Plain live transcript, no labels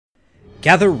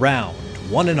Gather round,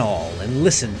 one and all, and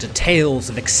listen to tales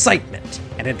of excitement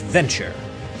and adventure.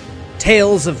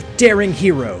 Tales of daring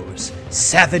heroes,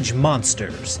 savage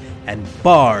monsters, and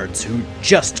bards who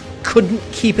just couldn't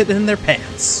keep it in their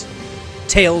pants.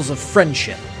 Tales of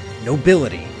friendship,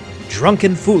 nobility,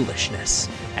 drunken foolishness,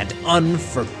 and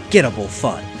unforgettable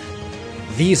fun.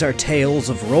 These are tales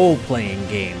of role-playing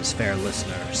games, fair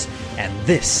listeners, and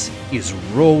this is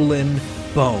Rollin'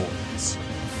 Bones.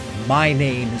 My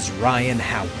name is Ryan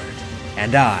Howard,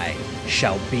 and I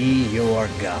shall be your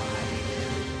guide.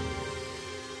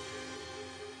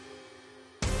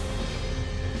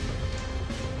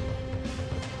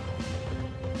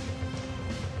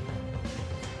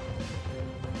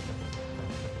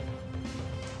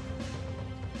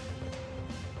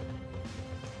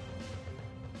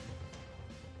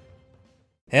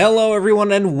 Hello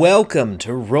everyone and welcome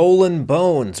to Rollin'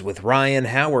 Bones with Ryan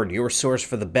Howard, your source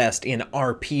for the best in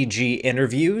RPG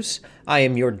interviews. I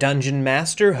am your dungeon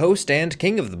master, host, and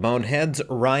king of the boneheads,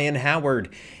 Ryan Howard,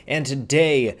 and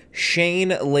today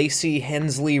Shane Lacey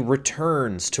Hensley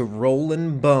returns to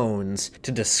Rollin' Bones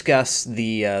to discuss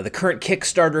the current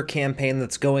Kickstarter campaign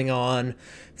that's going on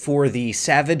for the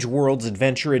Savage Worlds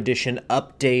Adventure Edition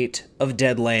update of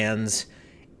Deadlands,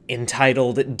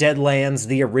 entitled Deadlands,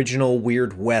 the original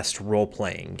Weird West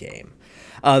role-playing game.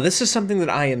 This is something that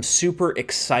I am super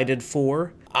excited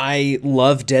for. I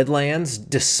love Deadlands,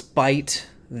 despite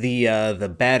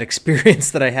the bad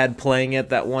experience that I had playing it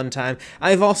that one time.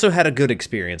 I've also had a good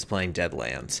experience playing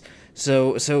Deadlands.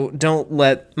 So don't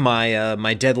let my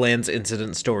my Deadlands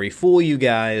incident story fool you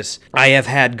guys. I have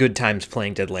had good times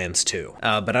playing Deadlands too.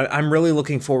 But I'm really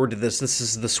looking forward to this. This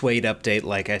is the Suede update,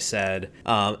 like I said.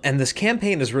 And this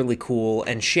campaign is really cool,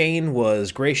 and Shane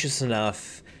was gracious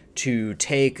enough to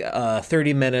take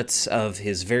 30 minutes of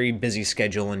his very busy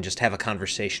schedule and just have a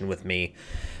conversation with me.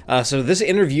 So this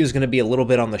interview is going to be a little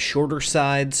bit on the shorter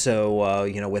side, so,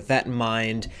 with that in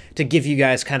mind, to give you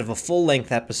guys kind of a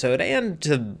full-length episode and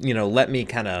to, let me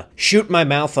kind of shoot my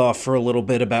mouth off for a little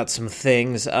bit about some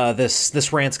things,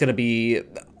 this rant's going to be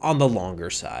on the longer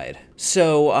side.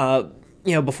 So,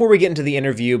 before we get into the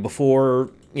interview,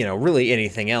 before, really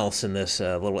anything else in this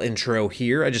little intro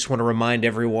here, I just want to remind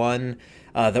everyone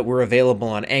that we're available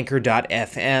on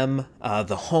Anchor.fm.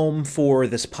 The home for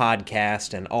this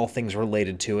podcast and all things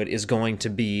related to it is going to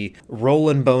be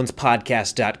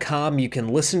RollinBonesPodcast.com. You can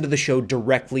listen to the show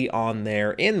directly on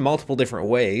there in multiple different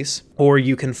ways, or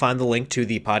you can find the link to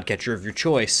the podcatcher of your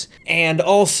choice. And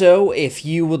also, if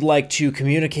you would like to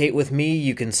communicate with me,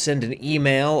 you can send an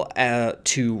email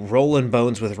to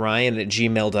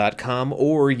rollinboneswithryan@gmail.com,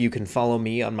 or you can follow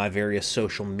me on my various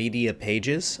social media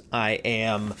pages. I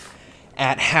am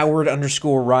at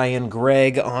Howard_Ryan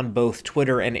Gregg on both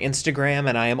Twitter and Instagram,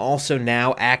 and I am also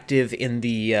now active in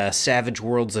the Savage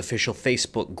Worlds official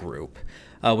Facebook group,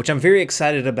 which I'm very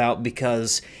excited about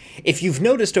because if you've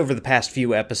noticed over the past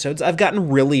few episodes, I've gotten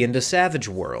really into Savage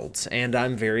Worlds, and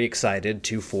I'm very excited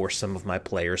to force some of my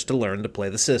players to learn to play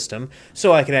the system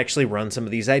so I can actually run some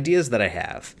of these ideas that I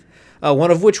have.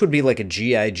 One of which would be like a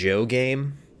G.I. Joe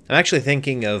game. I'm actually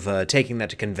thinking of taking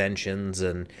that to conventions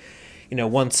and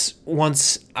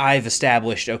once I've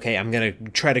established, okay, I'm going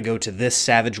to try to go to this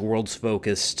Savage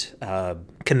Worlds-focused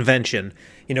convention,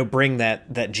 bring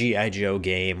that G.I. Joe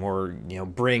game or,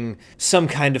 bring some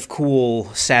kind of cool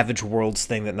Savage Worlds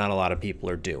thing that not a lot of people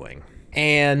are doing.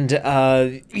 And,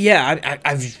 I've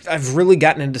really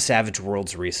gotten into Savage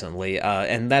Worlds recently,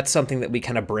 and that's something that we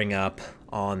kind of bring up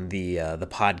on the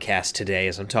podcast today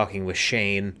as I'm talking with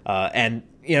Shane, and,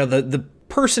 the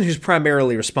person who's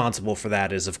primarily responsible for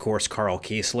that is, of course, Karl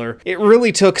Kiesler. It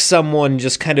really took someone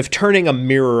just kind of turning a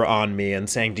mirror on me and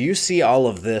saying, do you see all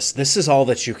of this? This is all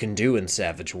that you can do in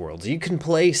Savage Worlds. You can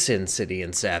play Sin City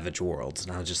in Savage Worlds.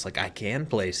 And I was just like, I can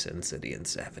play Sin City in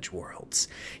Savage Worlds.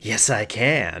 Yes, I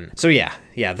can. So yeah,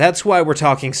 that's why we're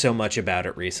talking so much about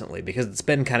it recently, because it's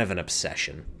been kind of an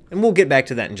obsession. And we'll get back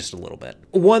to that in just a little bit.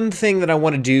 One thing that I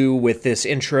want to do with this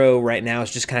intro right now is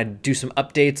just kind of do some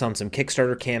updates on some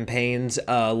Kickstarter campaigns.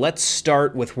 Let's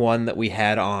start with one that we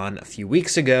had on a few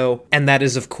weeks ago, and that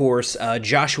is, of course,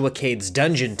 Joshua Cade's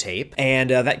Dungeon Tape.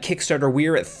 And that Kickstarter,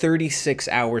 we're at 36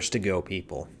 hours to go,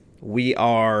 people. We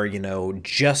are,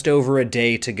 just over a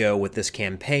day to go with this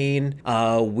campaign.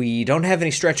 We don't have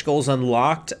any stretch goals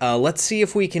unlocked. Let's see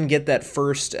if we can get that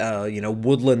first,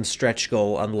 woodland stretch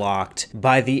goal unlocked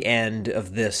by the end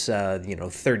of this,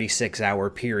 36-hour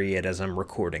period as I'm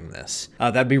recording this.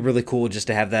 That'd be really cool just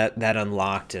to have that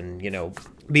unlocked and,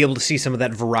 be able to see some of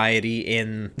that variety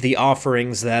in the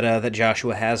offerings that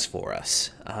Joshua has for us.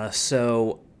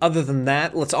 So Other than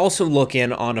that, let's also look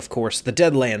in on, of course, the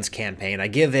Deadlands campaign. I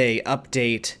give a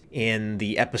update in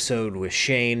the episode with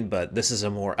Shane, but this is a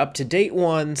more up-to-date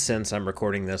one since I'm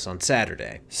recording this on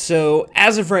Saturday. So,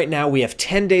 as of right now, we have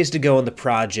 10 days to go on the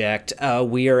project.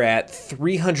 We are at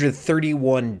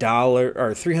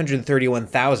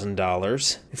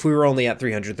 $331,000. If we were only at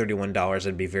 $331,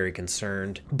 I'd be very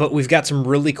concerned. But we've got some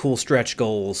really cool stretch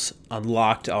goals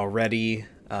unlocked already.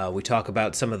 We talk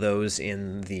about some of those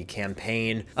in the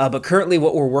campaign, but currently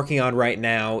what we're working on right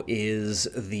now is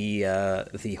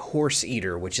the Horse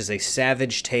Eater, which is a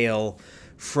Savage Tale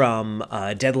from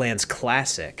Deadlands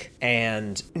Classic,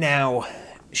 and now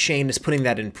Shane is putting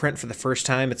that in print for the first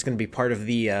time. It's going to be part of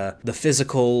the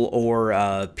physical or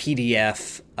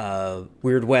PDF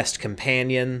Weird West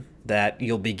companion that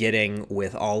you'll be getting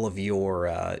with all of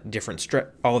your different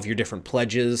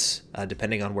pledges,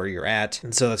 depending on where you're at.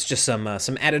 And so that's just some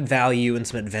added value and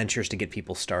some adventures to get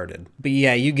people started. But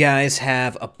yeah, you guys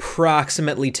have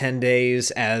approximately 10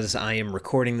 days as I am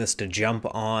recording this to jump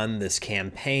on this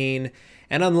campaign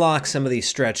and unlock some of these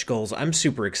stretch goals. I'm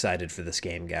super excited for this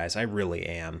game, guys. I really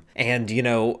am. And,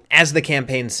 as the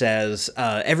campaign says,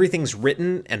 everything's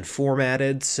written and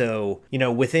formatted, so,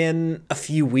 within a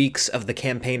few weeks of the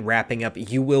campaign wrapping up,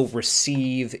 you will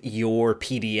receive your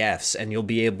PDFs, and you'll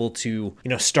be able to,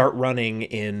 start running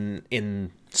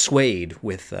in Suede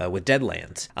with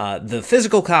Deadlands. The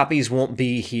physical copies won't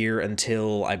be here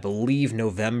until, I believe,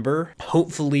 November.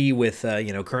 Hopefully, with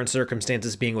current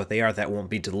circumstances being what they are, that won't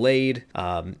be delayed.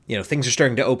 Things are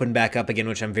starting to open back up again,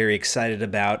 which I'm very excited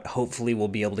about. Hopefully, we'll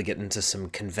be able to get into some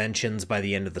conventions by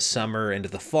the end of the summer, into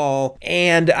the fall,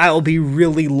 and I'll be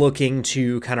really looking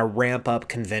to kind of ramp up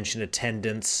convention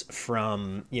attendance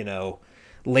from,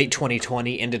 late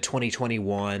 2020 into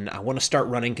 2021. I want to start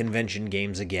running convention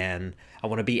games again. I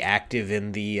want to be active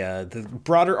in the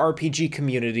broader RPG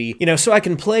community, so I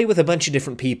can play with a bunch of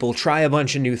different people, try a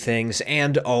bunch of new things,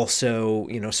 and also,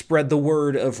 spread the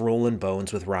word of Rollin'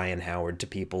 Bones with Ryan Howard to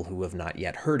people who have not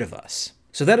yet heard of us.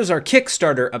 So that is our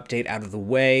Kickstarter update out of the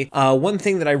way. One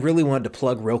thing that I really wanted to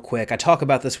plug real quick, I talk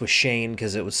about this with Shane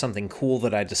because it was something cool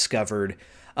that I discovered,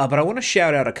 but I want to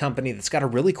shout out a company that's got a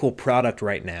really cool product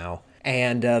right now.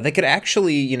 And they could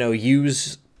actually,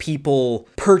 use people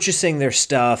purchasing their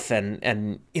stuff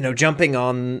and jumping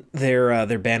on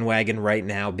their bandwagon right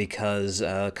now because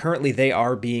currently they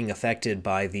are being affected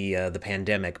by the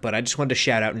pandemic. But I just wanted to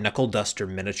shout out Knuckle Duster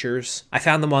Miniatures. I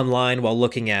found them online while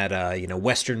looking at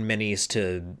Western minis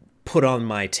to put on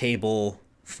my table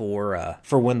for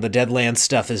when the Deadlands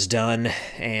stuff is done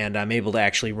and I'm able to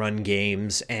actually run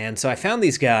games. And so I found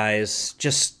these guys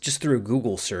just through a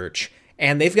Google search.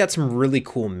 And they've got some really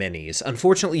cool minis.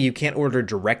 Unfortunately, you can't order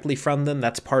directly from them.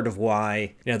 That's part of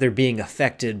why they're being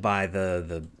affected by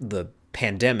the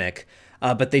pandemic.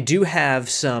 But they do have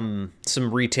some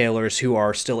retailers who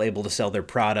are still able to sell their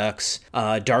products.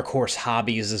 Dark Horse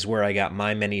Hobbies is where I got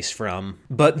my minis from.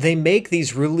 But they make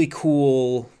these really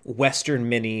cool Western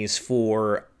minis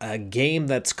for a game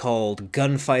that's called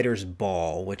Gunfighter's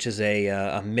Ball, which is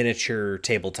a miniature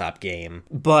tabletop game.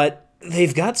 But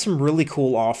they've got some really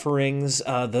cool offerings.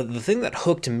 The thing that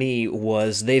hooked me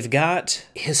was they've got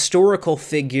historical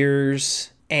figures,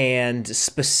 and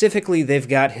specifically they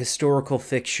have historical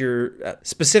figures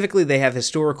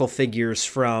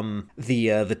from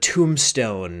the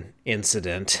Tombstone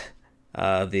incident.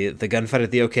 The gunfight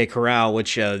at the OK Corral,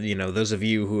 which, those of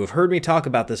you who have heard me talk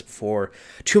about this before,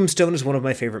 Tombstone is one of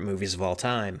my favorite movies of all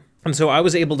time. And so I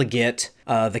was able to get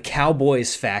the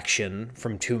Cowboys faction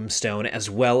from Tombstone as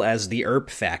well as the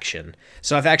Earp faction.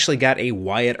 So I've actually got a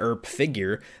Wyatt Earp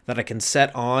figure that I can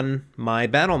set on my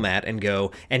battle mat and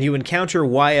go, and you encounter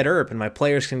Wyatt Earp, and my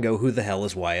players can go, who the hell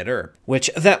is Wyatt Earp?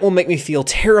 Which, that will make me feel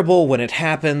terrible when it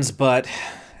happens, but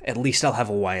at least I'll have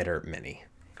a Wyatt Earp mini.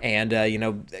 And,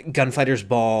 Gunfighter's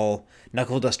Ball,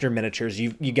 Knuckle Duster Miniatures,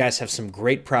 you guys have some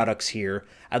great products here.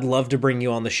 I'd love to bring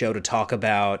you on the show to talk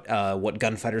about what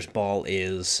Gunfighter's Ball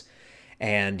is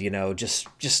and,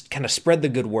 just kind of spread the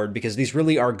good word because these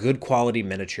really are good quality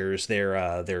miniatures.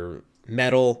 They're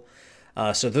metal.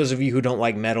 So those of you who don't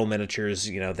like metal miniatures,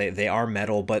 they are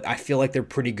metal, but I feel like they're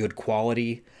pretty good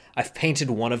quality. I've painted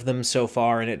one of them so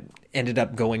far, and it ended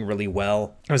up going really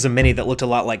well. It was a mini that looked a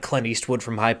lot like Clint Eastwood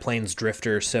from High Plains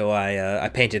Drifter, so I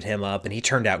painted him up, and he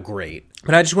turned out great.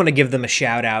 But I just want to give them a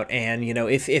shout out, and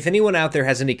if anyone out there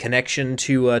has any connection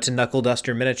to Knuckle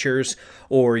Duster Miniatures,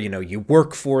 or you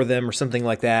work for them or something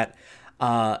like that,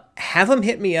 have them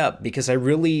hit me up because I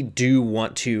really do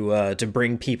want to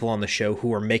bring people on the show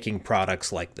who are making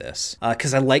products like this,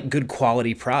 because I like good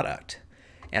quality product.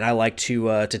 And I like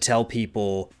to tell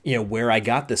people, where I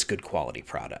got this good quality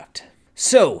product.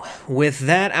 So, with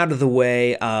that out of the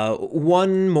way,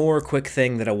 one more quick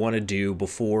thing that I want to do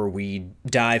before we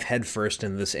dive headfirst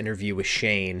into this interview with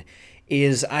Shane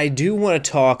is I do want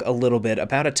to talk a little bit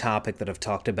about a topic that I've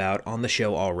talked about on the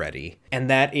show already, and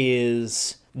that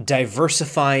is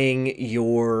diversifying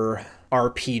your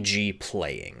RPG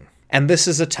playing. And this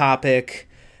is a topic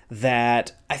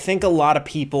that I think a lot of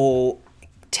people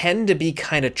tend to be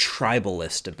kind of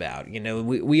tribalist about. You know,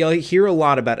 we hear a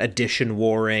lot about edition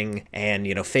warring and,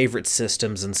 you know, favorite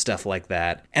systems and stuff like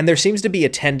that. And there seems to be a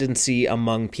tendency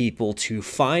among people to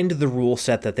find the rule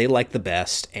set that they like the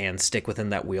best and stick within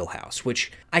that wheelhouse,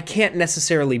 which I can't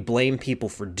necessarily blame people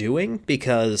for doing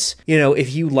because, you know,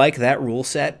 if you like that rule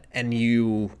set and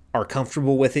you are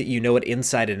comfortable with it, you know it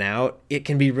inside and out, it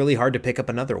can be really hard to pick up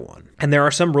another one. And there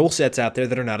are some rule sets out there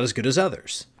that are not as good as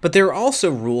others. But there are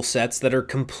also rule sets that are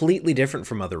completely different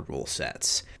from other rule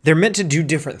sets. They're meant to do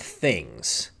different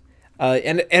things.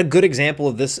 And a good example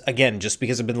of this, again, just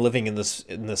because I've been living in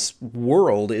this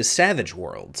world, is Savage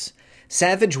Worlds.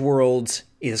 Savage Worlds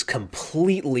is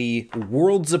completely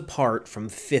worlds apart from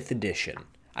 5th edition.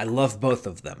 I love both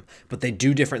of them, but they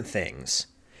do different things.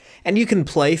 And you can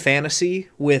play fantasy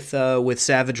with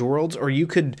Savage Worlds, or you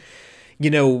could, you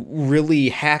know, really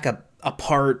hack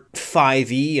apart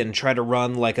 5e and try to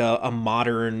run like a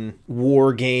modern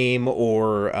war game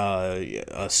or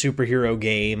a superhero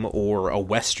game or a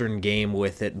Western game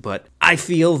with it. But I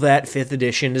feel that 5th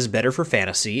edition is better for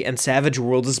fantasy, and Savage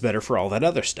Worlds is better for all that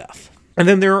other stuff. And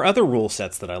then there are other rule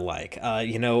sets that I like.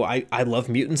 You know, I love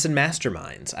Mutants and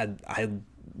Masterminds. I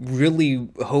really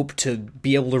hope to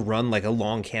be able to run like a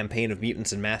long campaign of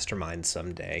Mutants and Masterminds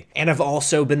someday. And I've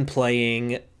also been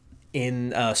playing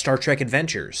in Star Trek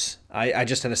Adventures. I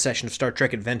just had a session of Star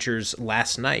Trek Adventures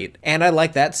last night, and I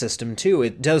like that system too.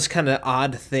 It does kind of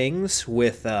odd things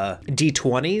with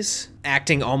D20s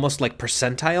acting almost like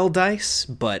percentile dice,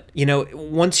 but, you know,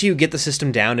 once you get the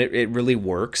system down, it really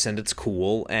works, and it's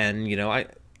cool, and, you know,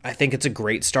 I think it's a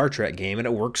great Star Trek game, and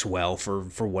it works well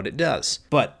for what it does.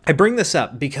 But I bring this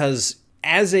up because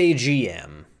as a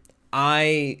GM,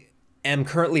 I am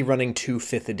currently running 2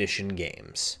 5th edition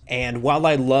games. And while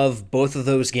I love both of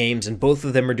those games, and both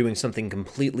of them are doing something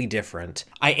completely different,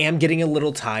 I am getting a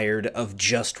little tired of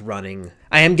just running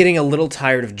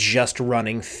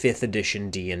 5th edition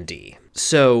D&D.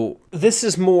 So this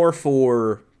is more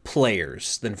for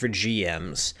players than for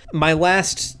GMs. My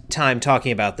last time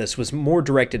talking about this was more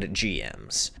directed at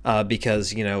GMs,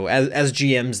 because, you know, as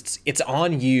GMs, it's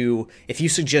on you. If you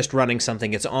suggest running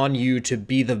something, it's on you to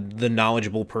be the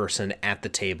knowledgeable person at the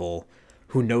table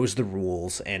who knows the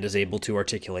rules and is able to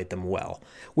articulate them well,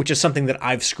 which is something that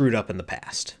I've screwed up in the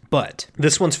past. But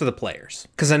this one's for the players,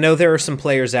 because I know there are some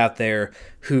players out there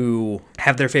who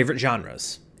have their favorite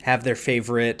genres, have their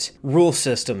favorite rule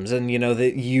systems, and, you know,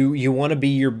 that you want to be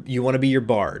your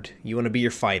bard, you want to be your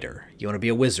fighter, you want to be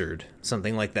a wizard,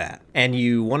 something like that, and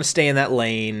you want to stay in that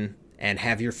lane and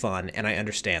have your fun, and I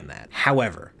understand that.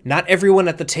 However, not everyone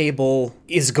at the table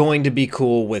is going to be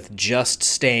cool with just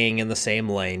staying in the same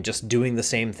lane, just doing the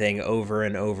same thing over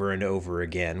and over and over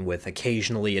again with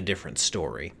occasionally a different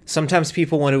story. Sometimes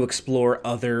people want to explore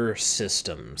other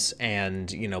systems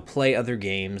and, you know, play other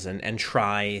games and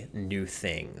try new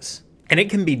things. And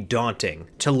it can be daunting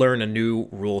to learn a new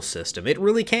rule system. It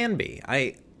really can be.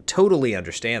 I totally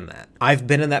understand that. I've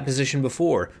been in that position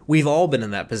before. We've all been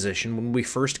in that position when we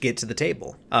first get to the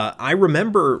table. I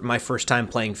remember my first time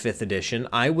playing 5th edition.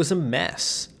 I was a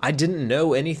mess. I didn't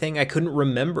know anything. I couldn't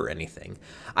remember anything.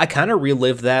 I kind of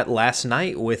relived that last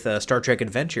night with Star Trek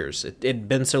Adventures. It'd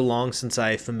been so long since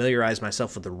I familiarized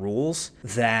myself with the rules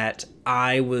that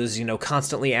I was, you know,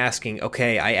 constantly asking,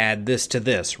 okay, I add this to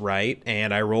this, right?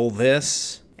 And I roll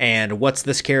this, and what's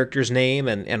this character's name,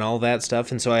 and all that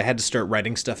stuff. And so I had to start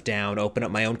writing stuff down, open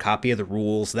up my own copy of the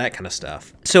rules, that kind of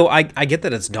stuff. So I get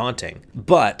that it's daunting,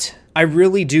 but I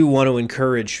really do want to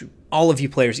encourage all of you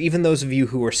players, even those of you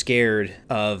who are scared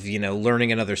of, you know,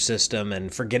 learning another system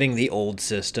and forgetting the old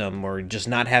system, or just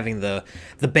not having the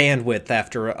bandwidth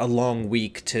after a long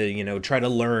week to, you know, try to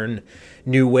learn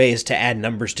new ways to add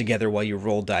numbers together while you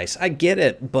roll dice. I get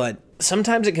it, but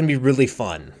sometimes it can be really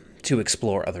fun to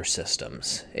explore other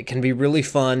systems. It can be really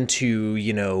fun to,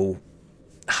 you know,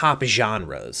 hop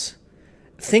genres.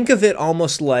 Think of it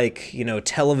almost like, you know,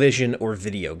 television or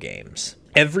video games.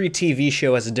 Every TV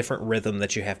show has a different rhythm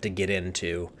that you have to get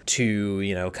into to,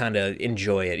 you know, kind of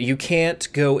enjoy it. You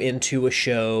can't go into a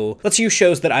show, let's use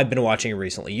shows that I've been watching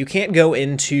recently. You can't go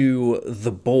into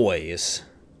The Boys,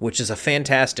 which is a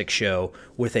fantastic show,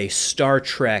 with a Star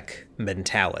Trek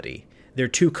mentality. They're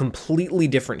two completely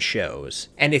different shows.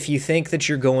 And if you think that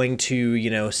you're going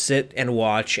to, sit and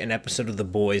watch an episode of The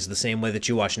Boys the same way that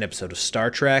you watch an episode of Star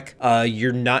Trek,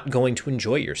 you're not going to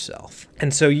enjoy yourself.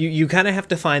 And so you kind of have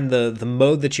to find the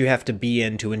mode that you have to be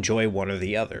in to enjoy one or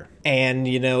the other. And,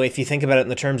 if you think about it in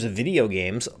the terms of video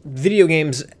games,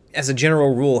 as a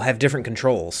general rule, have different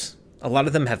controls. A lot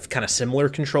of them have kind of similar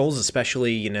controls,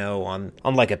 especially, on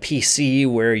like a PC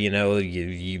where,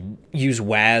 you use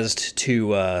WASD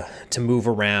to move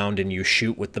around and you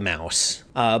shoot with the mouse.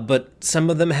 But some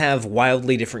of them have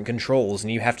wildly different controls,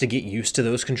 and you have to get used to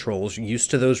those controls, used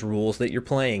to those rules that you're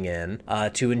playing in,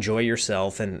 to enjoy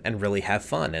yourself and really have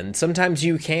fun. And sometimes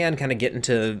you can kind of get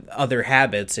into other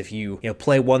habits if you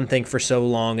play one thing for so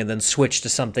long and then switch to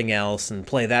something else and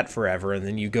play that forever, and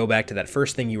then you go back to that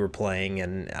first thing you were playing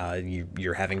and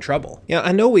you're having trouble.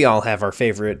 I know we all have our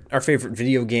favorite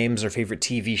video games, our favorite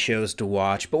TV shows to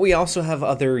watch, but we also have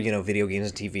other video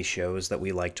games and TV shows that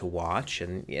we like to watch,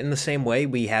 and in the same way,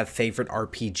 we have favorite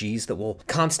RPGs that we'll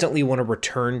constantly want to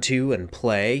return to and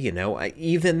play.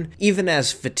 Even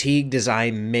as fatigued as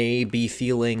I may be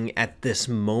feeling at this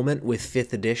moment with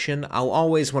 5th edition, I'll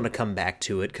always want to come back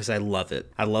to it because I love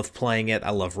it. I love playing it. I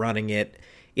love running it.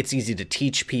 It's easy to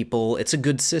teach people. It's a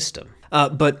good system.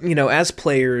 But, as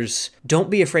players, don't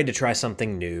be afraid to try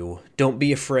something new. Don't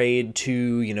be afraid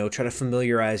to, try to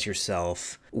familiarize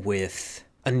yourself with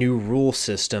a new rule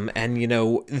system. And,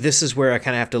 this is where I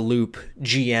kind of have to loop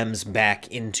GMs back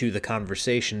into the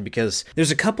conversation, because there's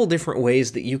a couple different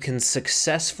ways that you can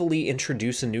successfully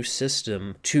introduce a new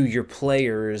system to your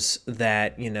players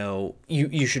that,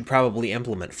 you should probably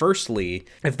implement. Firstly,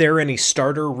 if there are any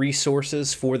starter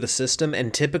resources for the system,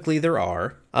 and typically there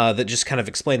are, that just kind of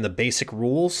explain the basic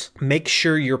rules, make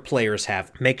sure your players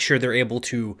have. Make sure they're able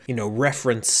to,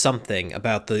 reference something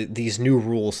about these new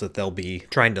rules that they'll be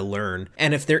trying to learn.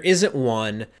 And if there isn't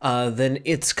one, then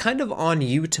it's kind of on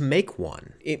you to make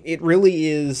one. It really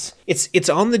is. It's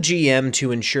on the GM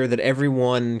to ensure that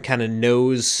everyone kind of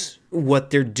knows what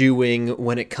they're doing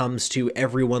when it comes to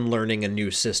everyone learning a new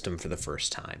system for the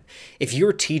first time. If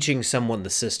you're teaching someone the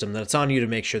system, then it's on you to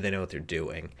make sure they know what they're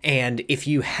doing. And if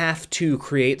you have to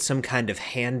create some kind of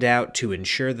handout to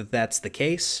ensure that that's the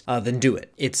case, then do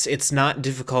it. It's not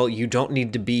difficult. You don't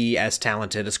need to be as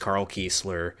talented as Karl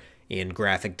Kiesler in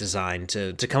graphic design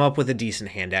to come up with a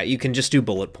decent handout. You can just do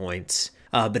bullet points.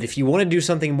 But if you want to do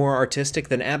something more artistic,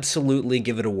 then absolutely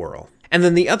give it a whirl. And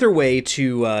then the other way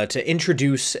to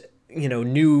introduce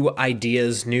new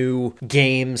ideas, new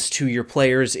games to your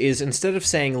players is, instead of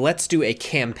saying, let's do a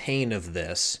campaign of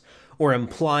this, or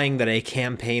implying that a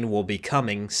campaign will be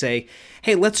coming, say,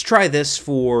 hey, let's try this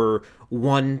for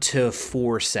 1 to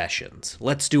 4 sessions.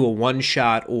 Let's do a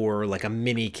one-shot or like a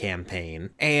mini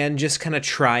campaign and just kind of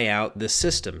try out this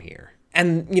system here.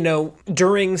 And,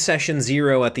 during session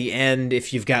 0 at the end,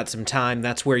 if you've got some time,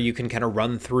 that's where you can kind of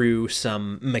run through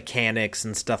some mechanics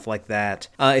and stuff like that.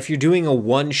 If you're doing a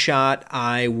one-shot,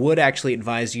 I would actually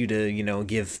advise you to,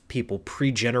 give people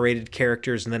pre-generated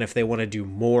characters, and then if they want to do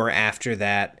more after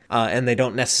that, and they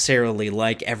don't necessarily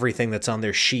like everything that's on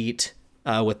their sheet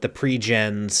with the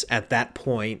pre-gens at that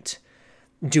point,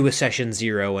 do a session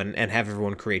 0 and have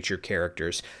everyone create your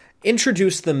characters.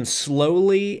 Introduce them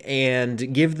slowly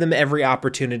and give them every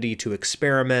opportunity to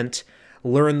experiment,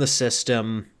 learn the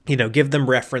system, give them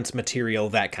reference material,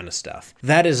 that kind of stuff.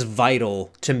 That is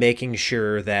vital to making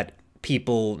sure that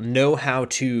people know how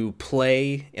to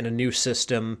play in a new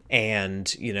system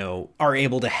and, are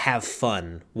able to have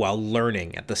fun while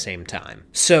learning at the same time.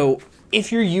 So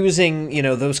if you're using,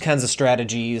 those kinds of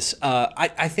strategies,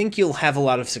 I think you'll have a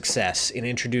lot of success in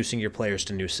introducing your players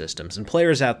to new systems. And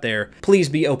players out there, please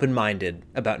be open-minded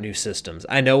about new systems.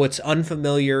 I know it's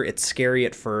unfamiliar, it's scary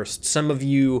at first. Some of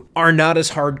you are not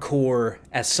as hardcore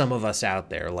as some of us out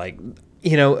there. Like,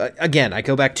 again, I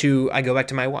go back to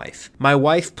my wife. My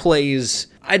wife plays,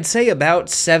 I'd say, about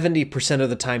 70% of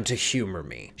the time to humor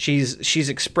me. She's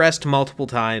expressed multiple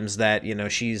times that,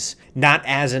 she's not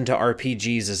as into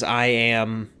RPGs as I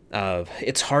am.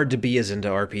 It's hard to be as into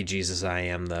RPGs as I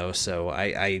am, though, so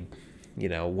I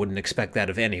wouldn't expect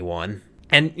that of anyone.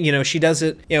 And, she does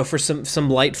it, for some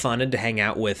light fun and to hang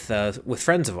out with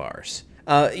friends of ours.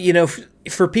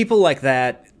 For people like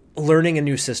that, learning a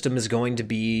new system is going to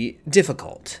be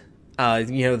difficult.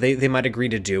 They might agree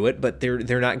to do it, but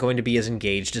they're not going to be as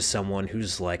engaged as someone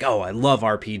who's like, oh, I love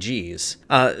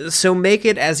RPGs. So make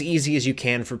it as easy as you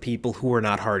can for people who are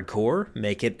not hardcore.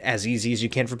 Make it as easy as you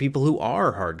can for people who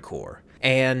are hardcore.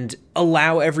 And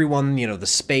allow everyone, the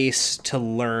space to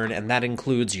learn, and that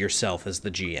includes yourself as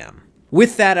the GM.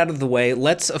 With that out of the way,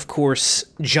 let's, of course,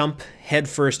 jump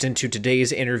headfirst into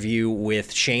today's interview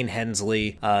with Shane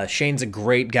Hensley. Shane's a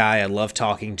great guy. I love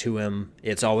talking to him.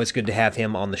 It's always good to have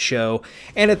him on the show.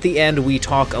 And at the end, we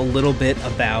talk a little bit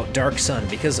about Dark Sun,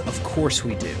 because of course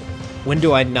we do. When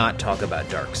do I not talk about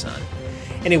Dark Sun?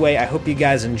 Anyway, I hope you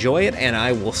guys enjoy it, and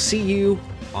I will see you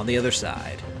on the other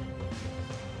side.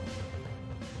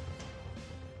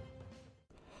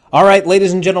 All right,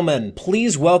 ladies and gentlemen,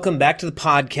 please welcome back to the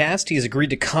podcast. He has agreed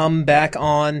to come back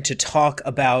on to talk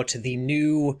about the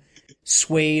new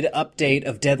Suede update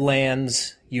of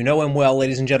Deadlands. You know him well,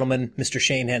 ladies and gentlemen, Mr.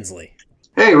 Shane Hensley.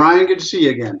 Hey, Ryan, good to see you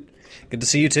again. Good to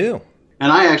see you, too.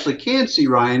 And I actually can see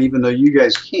Ryan, even though you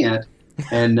guys can't.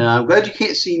 And I'm glad you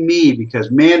can't see me,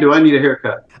 because, man, do I need a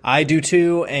haircut. I do,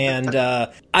 too, and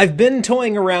I've been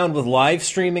toying around with live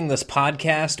streaming this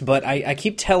podcast, but I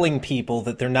keep telling people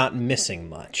that they're not missing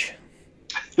much.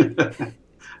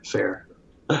 Fair.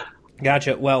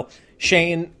 Gotcha. Well,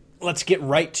 Shane, let's get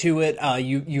right to it.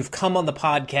 You've come on the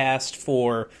podcast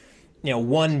for,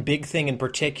 one big thing in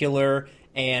particular,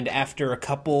 and after a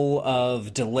couple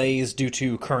of delays due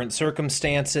to current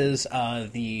circumstances,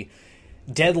 the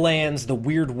Deadlands, the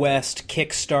Weird West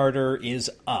Kickstarter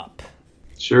is up.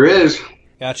 Sure is.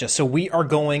 Gotcha. So we are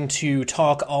going to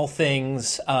talk all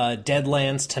things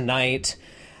Deadlands tonight.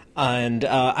 And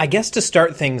I guess to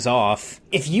start things off,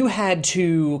 if you had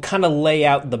to kind of lay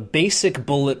out the basic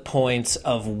bullet points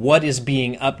of what is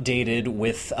being updated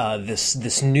with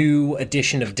this new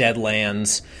edition of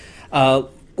Deadlands,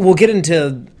 we'll get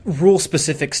into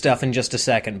rule-specific stuff in just a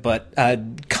second, but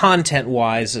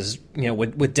content-wise,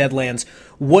 with Deadlands,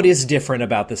 what is different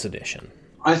about this edition?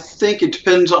 I think it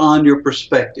depends on your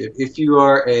perspective. If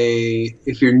you're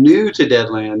new to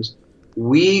Deadlands,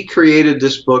 we created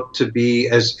this book to be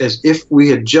as if we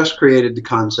had just created the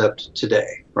concept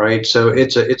today, right? So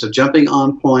it's a jumping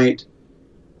on point.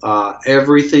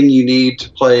 Everything you need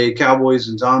to play Cowboys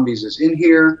and Zombies is in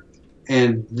here.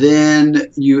 And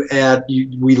then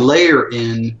we layer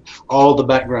in all the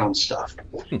background stuff.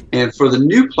 And for the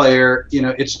new player,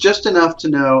 it's just enough to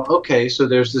know, okay, so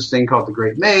there's this thing called the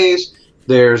Great Maze,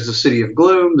 there's the City of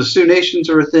Gloom, the Sioux Nations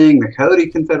are a thing, the Coyote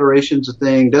Confederation's a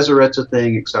thing, Deseret's a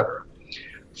thing, etc.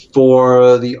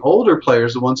 For the older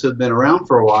players, the ones that have been around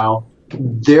for a while,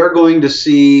 they're going to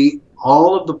see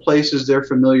all of the places they're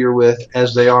familiar with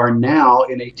as they are now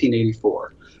in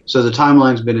 1884. So the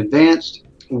timeline's been advanced.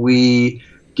 We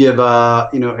give a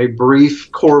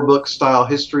brief core book style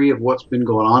history of what's been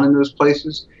going on in those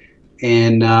places,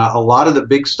 and a lot of the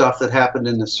big stuff that happened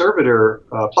in the Servitor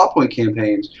plot point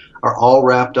campaigns are all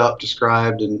wrapped up,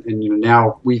 described, and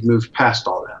now we've moved past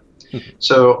all that.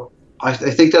 So I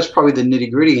think that's probably the nitty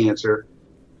gritty answer.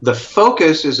 The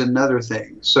focus is another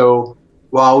thing. So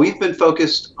while we've been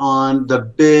focused on the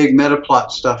big meta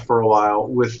plot stuff for a while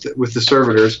with the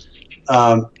Servitors,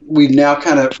 we've now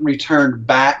kind of returned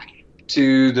back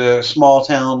to the small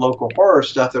town local horror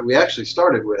stuff that we actually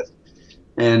started with,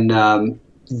 and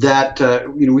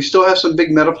we still have some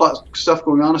big meta plot stuff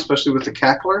going on, especially with the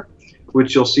Cackler,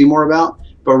 which you'll see more about.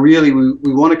 But really,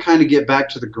 we want to kind of get back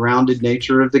to the grounded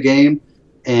nature of the game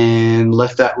and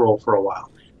let that roll for a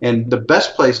while. And the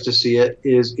best place to see it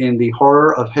is in the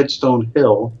Horror of Headstone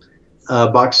Hill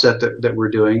box set that we're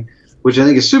doing, which I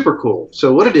think is super cool.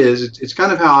 So what it is, it's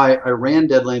kind of how I ran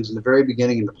Deadlands in the very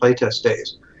beginning in the playtest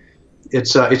days.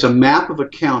 It's a map of a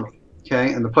county,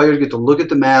 okay? And the players get to look at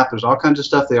the map. There's all kinds of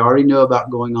stuff they already know about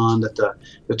going on that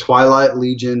the Twilight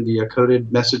Legion, via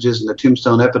coded messages and the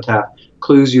Tombstone Epitaph,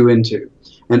 clues you into.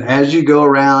 And as you go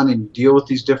around and deal with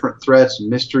these different threats and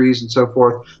mysteries and so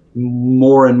forth,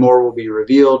 more and more will be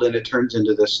revealed, and it turns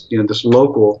into this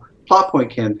local plot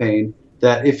point campaign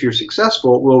that, if you're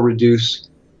successful, will reduce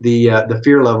the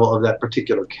fear level of that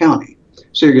particular county.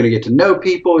 So you're going to get to know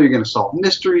people, you're going to solve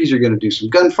mysteries, you're going to do some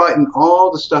gunfighting,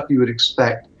 all the stuff you would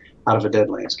expect out of a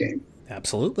Deadlands game.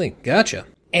 Absolutely. Gotcha.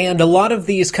 And a lot of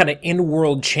these kind of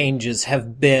in-world changes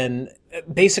have been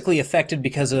basically affected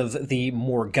because of the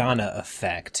Morgana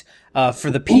effect. For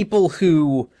the people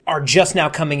who are just now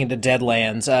coming into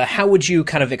Deadlands, how would you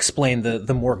kind of explain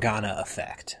the Morgana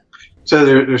effect? So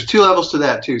there's two levels to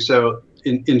that, too. So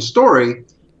in story,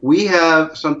 we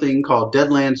have something called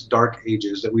Deadlands Dark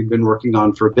Ages that we've been working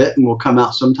on for a bit and will come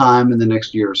out sometime in the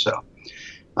next year or so.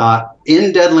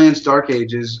 In Deadlands Dark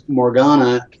Ages,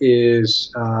 Morgana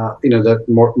is,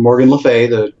 Morgan Le Fay,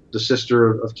 the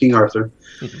sister of King Arthur,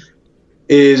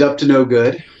 is up to no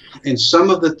good. And some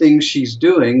of the things she's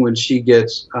doing when she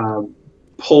gets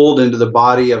pulled into the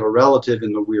body of a relative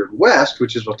in the Weird West,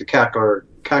 which is what the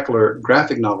Cackler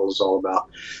graphic novel is all about,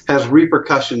 has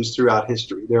repercussions throughout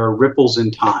history. There are ripples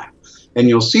in time. And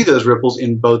you'll see those ripples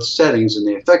in both settings, and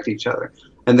they affect each other.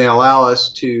 And they allow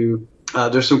us to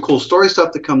There's some cool story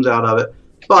stuff that comes out of it,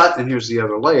 but, and here's the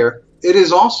other layer, it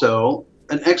is also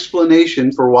an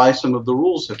explanation for why some of the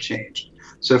rules have changed.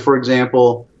 So, for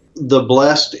example, the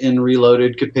Blessed in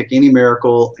Reloaded could pick any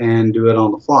miracle and do it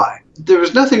on the fly. There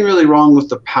was nothing really wrong with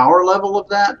the power level of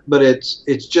that, but it's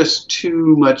just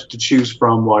too much to choose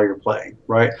from while you're playing,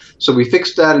 right? So we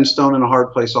fixed that in Stone in a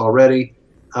Hard Place already.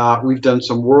 We've done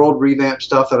some world revamp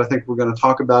stuff that I think we're going to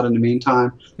talk about in the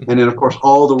meantime. And then, of course,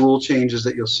 all the rule changes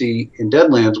that you'll see in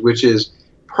Deadlands, which is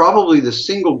probably the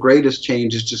single greatest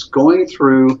change, is just going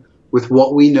through with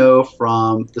what we know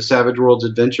from the Savage Worlds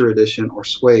Adventure Edition, or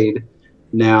SWADE,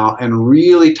 now, and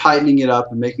really tightening it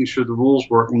up and making sure the rules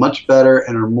work much better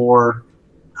and are more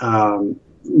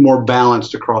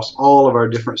balanced across all of our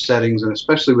different settings, and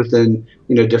especially within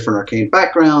different arcane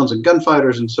backgrounds and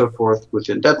gunfighters and so forth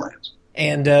within Deadlands.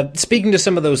 And speaking to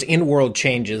some of those in-world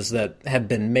changes that have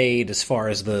been made as far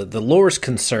as the lore's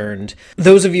concerned,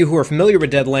 those of you who are familiar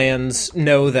with Deadlands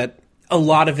know that a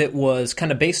lot of it was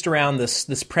kind of based around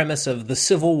this premise of the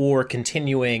Civil War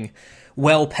continuing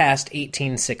well past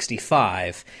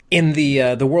 1865. In the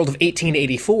world of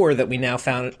 1884 that we now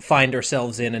find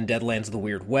ourselves in Deadlands of the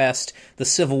Weird West, the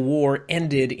Civil War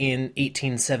ended in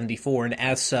 1874, and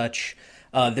as such,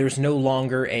 there's no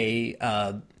longer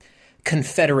a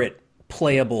Confederate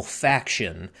playable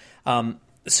faction.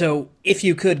 So if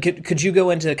you could you go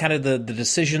into kind of the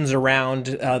decisions around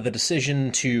the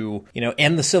decision to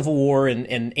end the Civil War in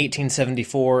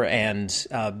 1874 and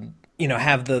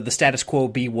have the status quo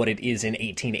be what it is in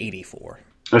 1884?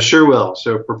 I sure will.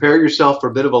 So prepare yourself for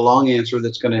a bit of a long answer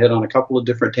that's going to hit on a couple of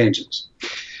different tangents.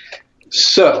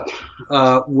 So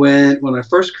when I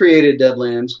first created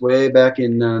Deadlands way back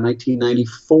in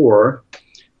 1994,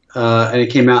 and it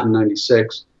came out in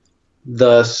 96,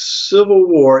 the Civil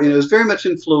War, it was very much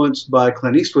influenced by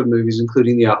Clint Eastwood movies,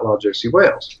 including The Outlaw Josey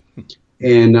Wales.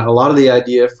 And a lot of the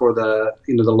idea for the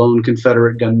lone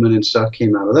Confederate gunmen and stuff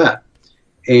came out of that.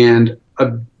 And a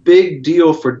big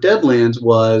deal for Deadlands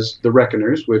was the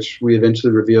Reckoners, which we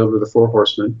eventually revealed were the Four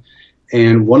Horsemen.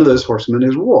 And one of those horsemen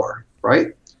is war,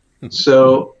 right?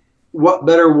 So what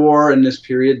better war in this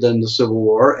period than the Civil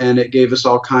War? And it gave us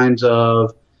all kinds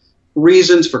of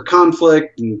reasons for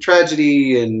conflict and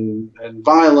tragedy and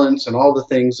violence and all the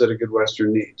things that a good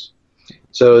Western needs.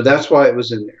 So that's why it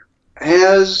was in there.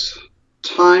 As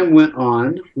time went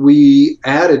on, we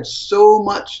added so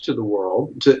much to the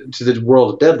world, to the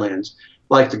world of Deadlands,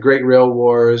 like the Great Rail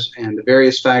Wars and the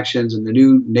various factions and the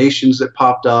new nations that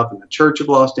popped up and the Church of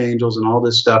Lost Angels and all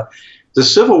this stuff. The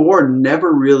Civil War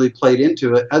never really played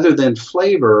into it other than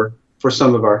flavor for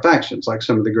some of our factions, like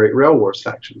some of the Great Rail Wars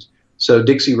factions. So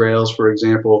Dixie Rails, for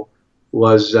example,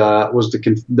 was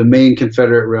the main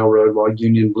Confederate railroad, while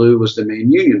Union Blue was the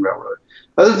main Union railroad.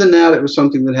 Other than that, it was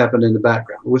something that happened in the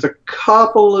background, with a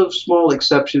couple of small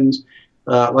exceptions,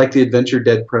 like the Adventure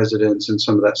Dead Presidents and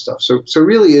some of that stuff. So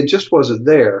really, it just wasn't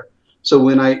there. So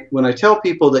when I tell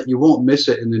people that you won't miss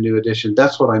it in the new edition,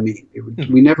 that's what I mean.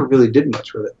 We never really did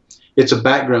much with it. It's a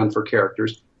background for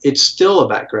characters. It's still a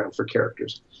background for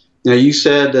characters. Now, you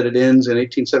said that it ends in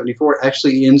 1874. It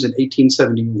actually ends in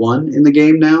 1871 in the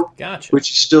game now, Gotcha.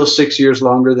 Which is still 6 years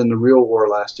longer than the real war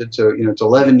lasted. So, it's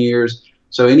 11 years.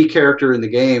 So any character in the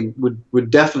game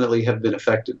would definitely have been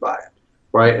affected by it,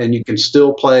 right? And you can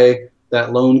still play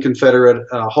that lone Confederate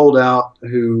holdout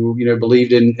who,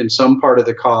 believed in some part of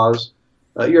the cause.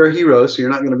 You're a hero, so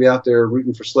you're not going to be out there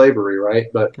rooting for slavery, right?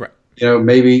 But right.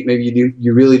 Maybe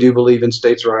you really do believe in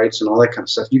states' rights and all that kind of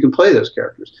stuff. You can play those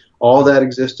characters. All that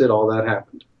existed, all that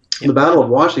happened. Yep. The Battle of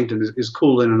Washington is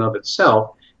cool in and of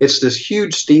itself. It's this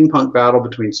huge steampunk battle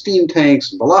between steam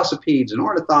tanks and velocipedes and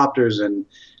ornithopters and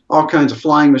all kinds of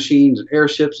flying machines and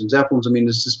airships and zeppelins. I mean,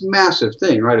 it's this massive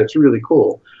thing, right? It's really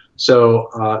cool.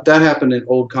 So that happened in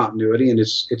old continuity, and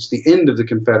it's the end of the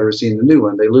Confederacy in the new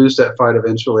one. They lose that fight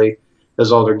eventually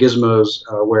as all their gizmos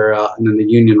wear out, and then the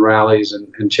Union rallies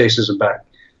and chases them back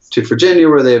to Virginia,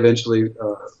 where they eventually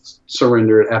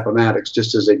surrender at Appomattox,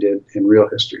 just as they did in real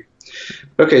history.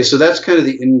 Okay, so that's kind of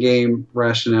the in-game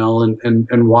rationale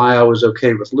and why I was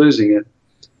okay with losing it.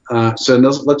 So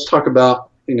let's talk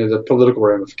about the political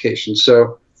ramifications.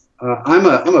 So I'm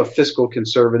a fiscal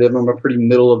conservative. I'm a pretty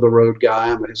middle-of-the-road guy.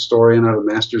 I'm a historian. I have a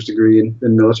master's degree in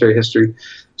military history.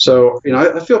 So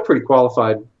I feel pretty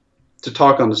qualified to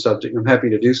talk on the subject. I'm happy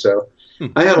to do so.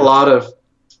 I had a lot of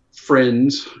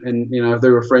friends, and they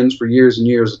were friends for years and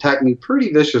years, attack me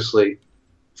pretty viciously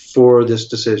for this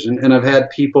decision. And I've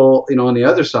had people, on the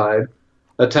other side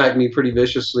attack me pretty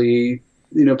viciously,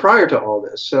 prior to all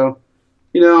this. So,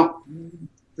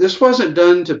 this wasn't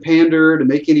done to pander, to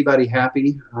make anybody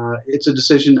happy. It's a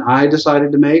decision I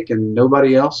decided to make and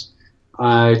nobody else.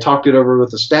 I talked it over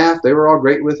with the staff. They were all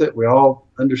great with it. We all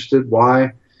understood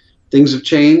why things have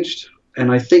changed.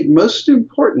 And I think most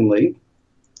importantly,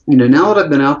 now that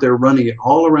I've been out there running it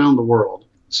all around the world,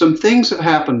 some things have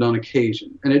happened on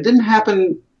occasion. And it didn't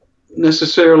happen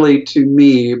necessarily to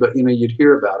me, but, you'd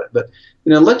hear about it. But,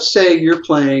 let's say you're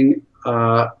playing,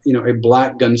 a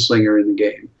black gunslinger in the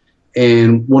game,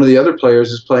 and one of the other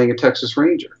players is playing a Texas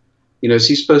Ranger. Is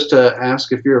he supposed to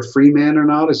ask if you're a free man or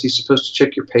not? Is he supposed to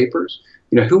check your papers?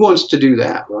 Who wants to do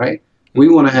that, right? We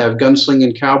want to have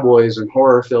gunslinging cowboys and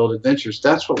horror-filled adventures.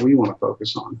 That's what we want to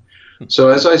focus on. So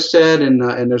as I said, and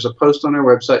there's a post on our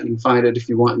website, you can find it if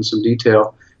you want in some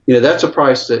detail. That's a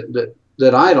price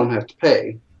that I don't have to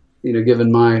pay,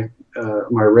 given my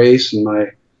race and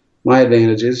my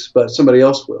advantages, but somebody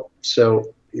else will.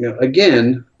 So,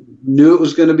 again, knew it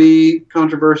was going to be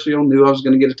controversial, knew I was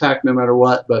going to get attacked no matter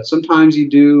what, but sometimes you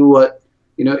do what,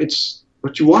 it's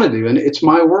what you want to do, and it's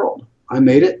my world. I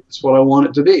made it. It's what I want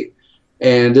it to be.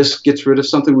 And this gets rid of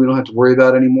something we don't have to worry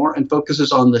about anymore and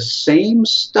focuses on the same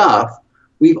stuff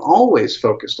we've always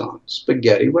focused on,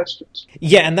 spaghetti westerns.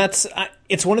 Yeah, and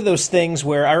it's one of those things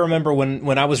where I remember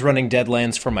when I was running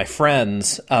Deadlands for my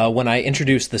friends, when I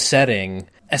introduced the setting,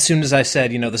 as soon as I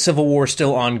said, the Civil War is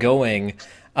still ongoing,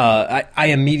 I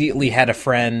immediately had a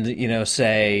friend,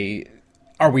 say,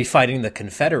 are we fighting the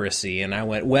Confederacy? And I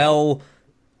went, well,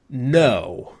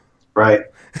 no. Right.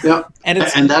 Yeah.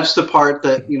 and that's the part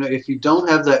that, if you don't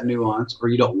have that nuance or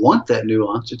you don't want that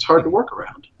nuance, it's hard to work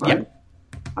around. Right? Yep.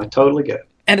 I totally get it.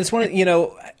 And it's one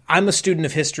of, I'm a student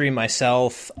of history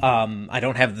myself. I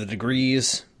don't have the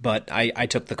degrees, but I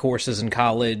took the courses in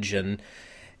college and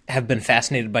have been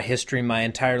fascinated by history my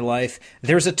entire life.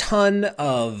 There's a ton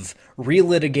of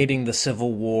relitigating the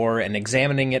Civil War and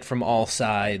examining it from all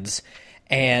sides.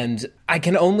 And I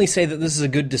can only say that this is a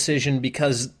good decision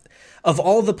because of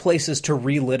all the places to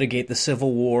relitigate the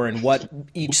Civil War and what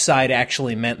each side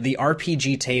actually meant, the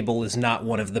RPG table is not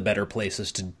one of the better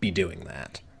places to be doing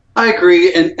that. I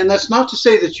agree, and that's not to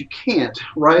say that you can't,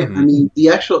 right? Mm-hmm. I mean,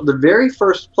 the very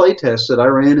first playtest that I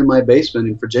ran in my basement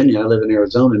in Virginia, I live in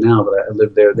Arizona now, but I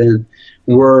lived there then,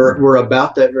 were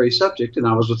about that very subject, and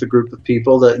I was with a group of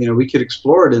people that, we could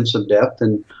explore it in some depth,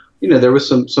 and, there was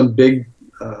some big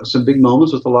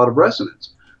moments with a lot of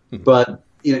resonance. Mm-hmm. But,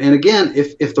 and again,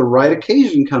 if the right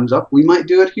occasion comes up, we might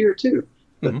do it here too.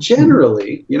 But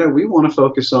generally, we want to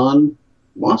focus on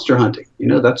monster hunting.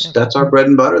 That's our bread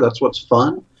and butter. That's what's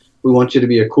fun. We want you to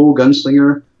be a cool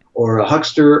gunslinger or a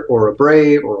huckster or a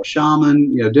brave or a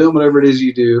shaman, doing whatever it is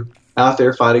you do out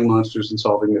there fighting monsters and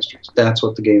solving mysteries. That's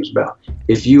what the game's about.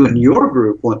 If you and your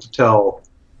group want to tell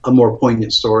a more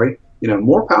poignant story,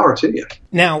 more power to you.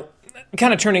 Now,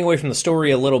 kind of turning away from the story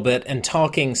a little bit and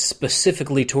talking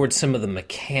specifically towards some of the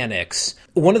mechanics,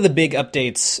 one of the big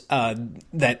updates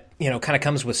that, kind of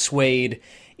comes with Suede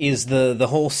is the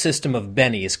whole system of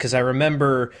bennies, because I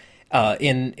remember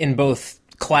in both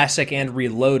Classic and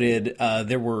Reloaded,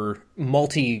 there were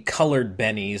multicolored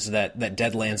bennies that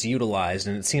Deadlands utilized,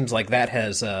 and it seems like that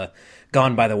has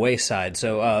gone by the wayside.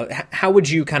 So how would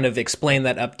you kind of explain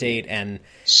that update? And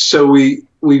so we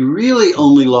really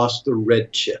only lost the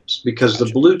red chips because the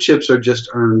blue chips are just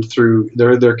earned through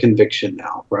their conviction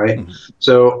now, right? Mm-hmm.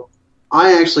 So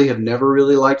I actually have never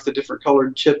really liked the different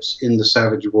colored chips in the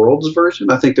Savage Worlds version.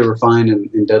 I think they were fine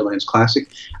in Deadlands Classic.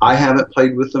 I haven't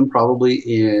played with them probably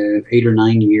in 8 or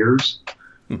 9 years.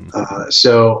 Mm-hmm.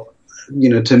 So,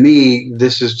 to me,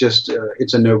 this is just,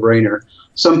 it's a no-brainer.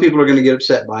 Some people are going to get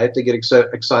upset by it. They get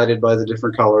excited by the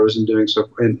different colors and doing so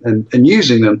and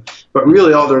using them. But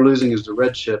really all they're losing is the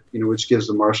red chip, which gives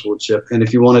the martial chip. And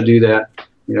if you want to do that,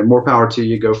 more power to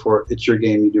you, go for it. It's your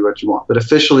game. You do what you want. But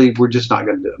officially, we're just not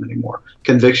going to do them anymore.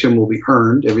 Conviction will be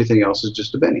earned. Everything else is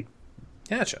just a Benny.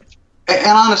 Gotcha.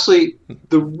 And honestly,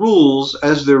 the rules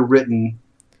as they're written,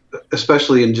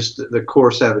 especially in just the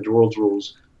core Savage Worlds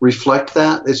rules, reflect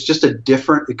that. It's just a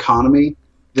different economy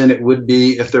than it would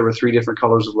be if there were 3 different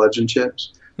colors of legend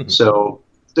chips. Mm-hmm. So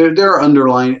there are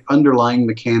underlying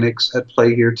mechanics at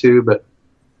play here too, but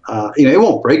it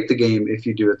won't break the game if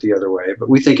you do it the other way, but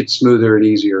we think it's smoother and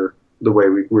easier the way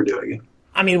we're doing it.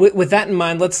 I mean, with that in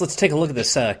mind, let's take a look at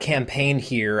this campaign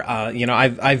here.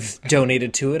 I've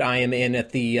donated to it. I am in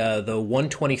at the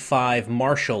 125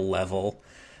 Marshal level.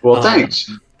 Well, thanks.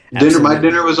 My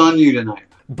dinner was on you tonight.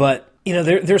 But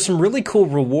there's some really cool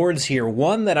rewards here.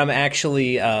 One that I'm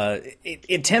actually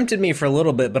it tempted me for a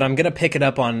little bit, but I'm gonna pick it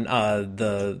up on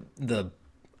the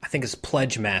I think it's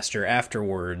Pledge Master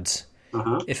afterwards.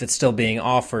 Uh-huh. If it's still being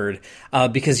offered,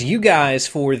 because you guys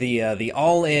for the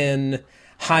all-in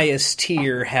highest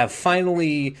tier have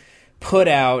finally put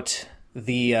out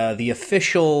the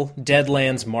official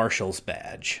Deadlands Marshal's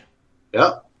badge.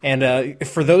 Yep. And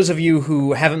for those of you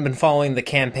who haven't been following the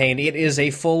campaign, it is a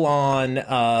full-on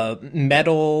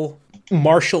metal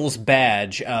Marshal's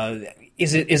badge.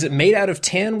 Is it made out of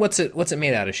tin? What's it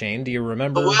made out of, Shane? Do you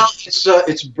remember? Well,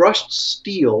 it's brushed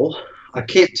steel. I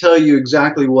can't tell you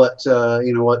exactly what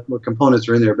what components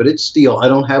are in there, but it's steel. I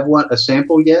don't have a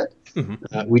sample yet.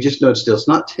 Mm-hmm. We just know it's steel. It's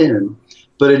not tin,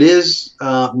 but it is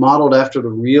modeled after the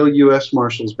real U.S.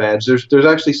 Marshal's badge. There's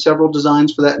actually several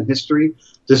designs for that in history.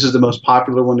 This is the most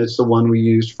popular one. It's the one we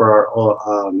used for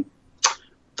our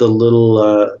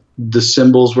the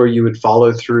symbols where you would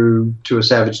follow through to a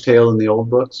Savage Tale in the old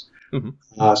books.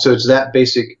 Mm-hmm. So it's that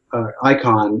basic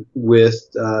icon with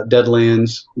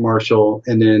Deadlands, Marshall,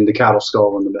 and then the cattle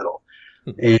skull in the middle.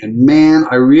 Mm-hmm. And man,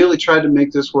 I really tried to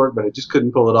make this work, but I just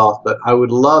couldn't pull it off. But I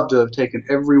would love to have taken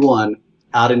everyone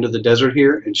out into the desert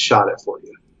here and shot it for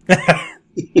you.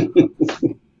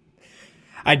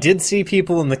 I did see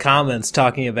people in the comments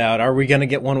talking about, are we going to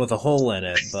get one with a hole in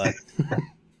it? But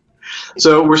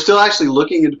so we're still actually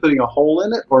looking into putting a hole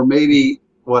in it, or maybe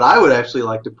what I would actually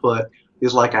like to put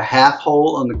is like a half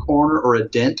hole on the corner or a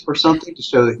dent or something to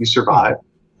show that you survived.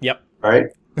 Yep. Right?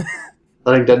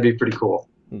 I think that'd be pretty cool.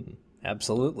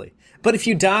 Absolutely. But if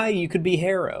you die, you could be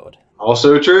harrowed.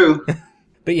 Also true.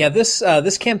 But yeah,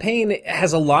 this campaign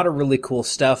has a lot of really cool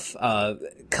stuff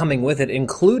coming with it,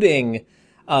 including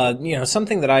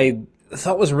something that I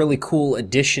thought was a really cool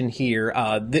addition here.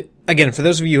 Again, for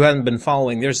those of you who haven't been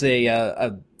following, there's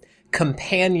a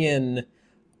companion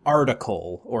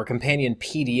article or companion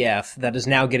PDF that is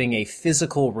now getting a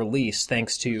physical release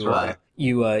thanks to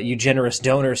you generous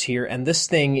donors here, and this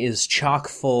thing is chock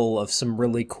full of some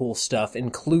really cool stuff,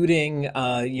 including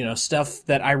stuff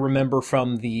that I remember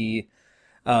from the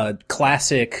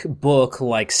classic book,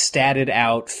 like statted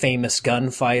out famous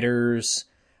gunfighters,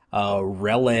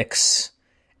 relics,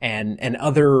 and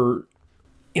other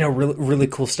really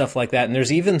cool stuff like that. And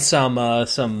there's even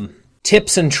some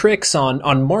tips and tricks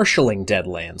on marshalling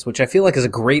Deadlands, which I feel like is a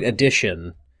great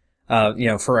addition,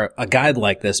 for a guide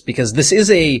like this, because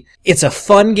it's a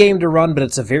fun game to run, but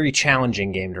it's a very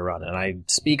challenging game to run. And I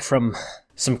speak from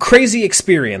some crazy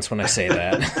experience when I say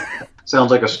that.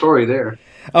 Sounds like a story there.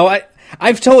 Oh,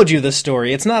 I've told you this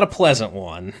story. It's not a pleasant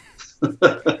one.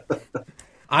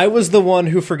 I was the one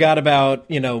who forgot about,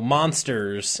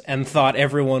 monsters and thought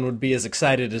everyone would be as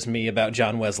excited as me about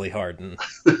John Wesley Hardin.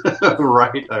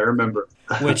 Right, I remember.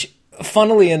 Which,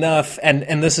 funnily enough,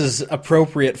 and this is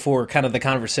appropriate for kind of the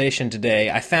conversation today,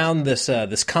 I found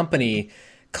this company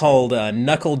called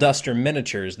Knuckle Duster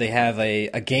Miniatures. They have a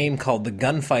game called the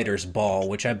Gunfighter's Ball,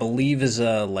 which I believe is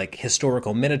a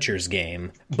historical miniatures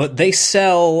game. But they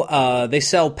sell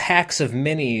packs of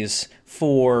minis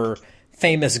for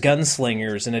famous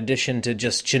gunslingers in addition to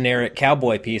just generic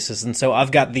cowboy pieces. And so I've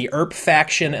got the Earp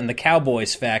faction and the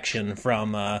Cowboys faction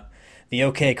from the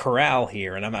OK Corral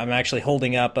here, and I'm actually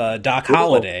holding up Doc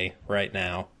Holliday right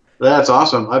now. That's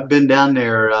awesome. I've been down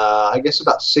there, I guess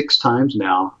about 6 times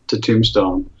now to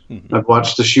Tombstone. Mm-hmm. I've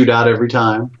watched the shootout every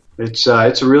time. It's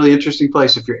a really interesting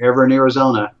place. If you're ever in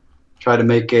Arizona, try to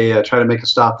make a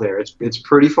stop there. It's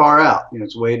pretty far out.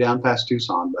 It's way down past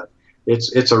Tucson, but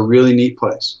it's a really neat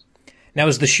place. Now,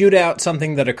 is the shootout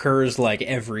something that occurs like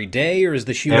every day, or is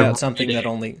the shootout every something day. That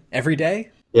only every day?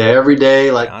 Yeah, every day.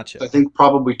 Gotcha. I think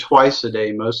probably twice a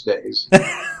day most days,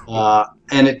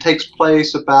 and it takes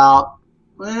place about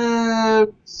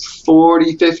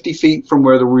 40, 50 feet from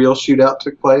where the real shootout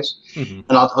took place. Mm-hmm.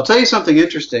 And I'll tell you something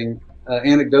interesting,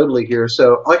 anecdotally here.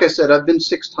 So, like I said, I've been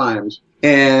 6 times,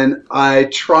 and I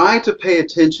try to pay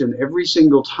attention every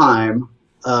single time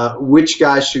which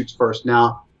guy shoots first.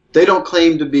 Now, they don't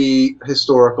claim to be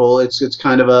historical. It's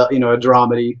kind of a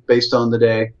dramedy based on the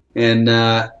day, and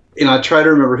I try to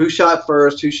remember who shot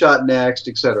first, who shot next,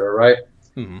 etc. Right?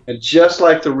 Mm-hmm. And just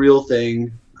like the real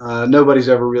thing, nobody's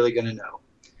ever really going to know.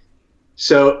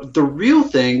 So the real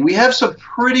thing, we have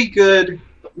pretty good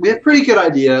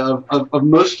idea of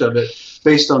most of it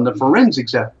based on the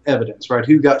forensics evidence, right?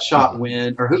 Who got shot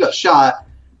when, or who got shot,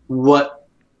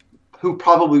 who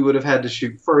probably would have had to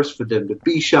shoot first for them to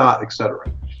be shot,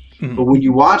 etc. Mm-hmm. But when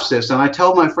you watch this, and I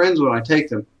tell my friends when I take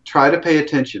them, try to pay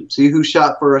attention. See who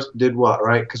shot first, did what,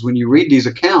 right? Because when you read these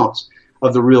accounts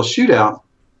of the real shootout,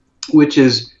 which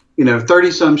is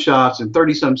 30-some shots in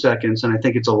 30-some seconds, and I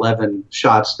think it's 11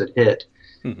 shots that hit,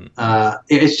 mm-hmm.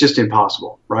 It's just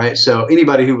impossible, right? So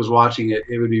anybody who was watching it,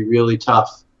 it would be really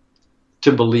tough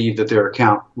to believe that their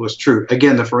account was true.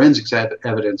 Again, the forensics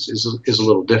evidence is a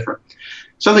little different.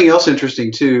 Something else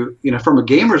interesting, too, from a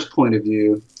gamer's point of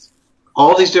view,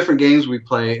 all these different games we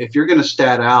play, if you're going to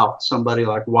stat out somebody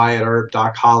like Wyatt Earp,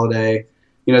 Doc Holliday,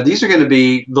 these are going to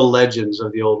be the legends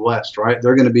of the Old West, right?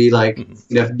 They're going to be like,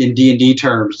 in D&D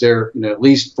terms, they're, at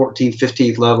least 14th,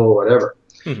 15th level, whatever.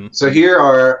 Mm-hmm. So here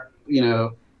are,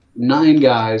 9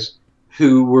 guys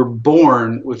who were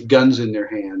born with guns in their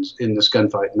hands in this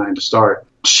gunfight, 9 to start,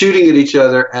 shooting at each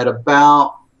other at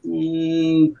about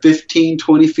 15,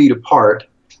 20 feet apart,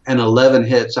 and 11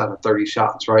 hits out of 30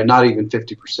 shots, right? Not even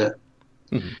 50%.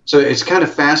 Mm-hmm. So it's kind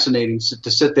of fascinating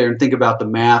to sit there and think about the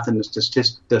math and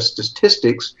the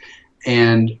statistics,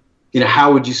 and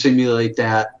how would you simulate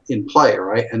that in play,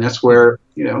 right? And that's where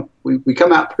we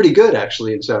come out pretty good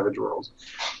actually in Savage Worlds.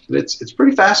 It's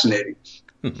pretty fascinating.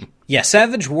 Mm-hmm. Yeah,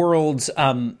 Savage Worlds.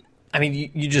 I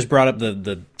mean, you just brought up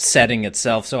the setting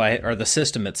itself, or the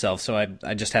system itself. So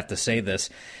I just have to say this: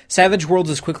 Savage Worlds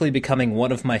is quickly becoming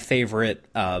one of my favorite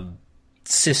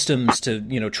systems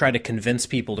to try to convince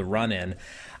people to run in.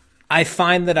 I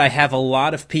find that I have a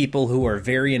lot of people who are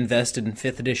very invested in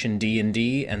 5th edition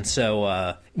D&D, and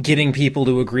so getting people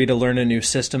to agree to learn a new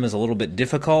system is a little bit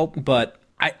difficult, but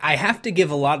I have to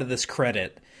give a lot of this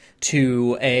credit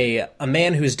to a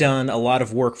man who's done a lot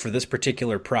of work for this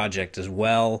particular project as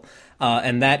well,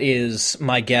 and that is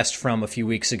my guest from a few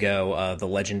weeks ago, the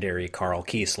legendary Carl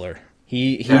Kiesler.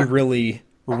 He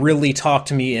really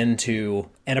talked me into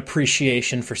an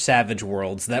appreciation for Savage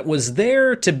Worlds that was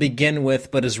there to begin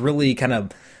with, but has really kind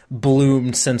of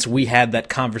bloomed since we had that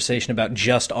conversation about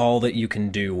just all that you can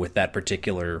do with that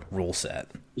particular rule set.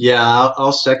 Yeah,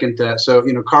 I'll second that. So,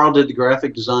 Carl did the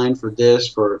graphic design for this,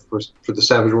 for the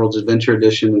Savage Worlds Adventure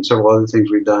Edition, and several other things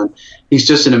we've done. He's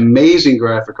just an amazing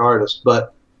graphic artist,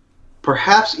 but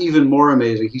perhaps even more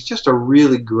amazing, he's just a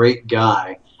really great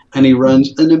guy, and he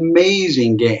runs an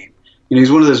amazing game. He's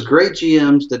one of those great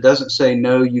GMs that doesn't say,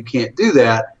 no, you can't do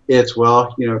that. It's,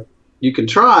 well, you can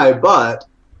try, but,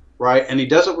 right? And he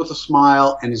does it with a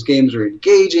smile, and his games are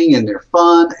engaging, and they're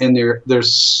fun, and they're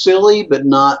silly but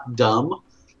not dumb,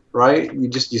 right? You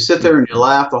sit there and you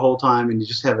laugh the whole time, and you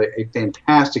just have a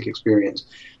fantastic experience.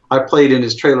 I played in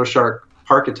his Trailer Shark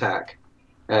Park Attack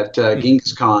at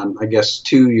Genghis Khan, I guess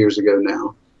 2 years ago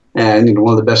now. And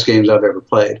one of the best games I've ever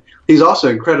played. He's also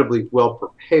incredibly well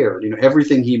prepared.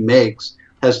 Everything he makes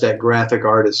has that graphic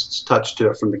artist's touch to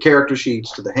it, from the character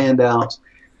sheets to the handouts.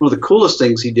 One of the coolest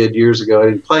things he did years ago, I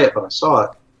didn't play it, but I saw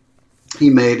it. He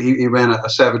ran a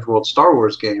Savage World Star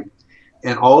Wars game,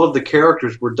 and all of the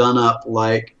characters were done up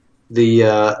like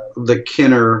the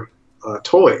Kenner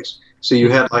toys. So you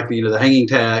had like the hanging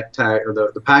tag or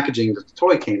the packaging that the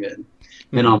toy came in.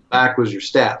 And on the back was your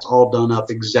stats, all done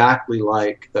up exactly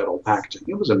like that old packaging.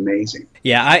 It was amazing.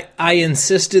 Yeah, I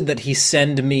insisted that he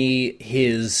send me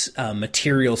his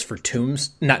materials for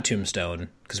not Tombstone,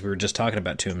 because we were just talking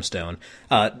about Tombstone.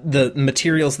 The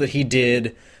materials that he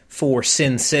did for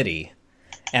Sin City.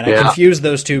 And I confused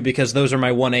those two because those are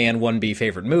my 1A and 1B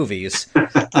favorite movies.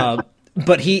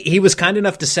 But he was kind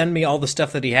enough to send me all the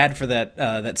stuff that he had for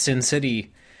that Sin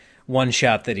City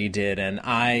one-shot that he did, and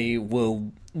I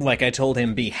will, like I told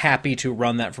him, be happy to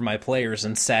run that for my players,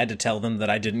 and sad to tell them that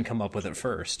I didn't come up with it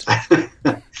first.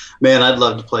 Man, I'd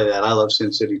love to play that. I love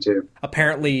Sin City too.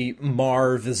 Apparently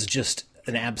Marv is just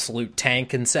an absolute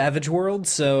tank in Savage World,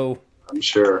 so I'm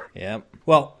sure. Yeah.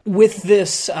 Well, with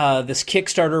this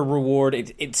Kickstarter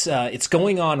reward, it's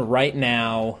going on right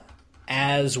now.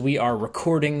 As we are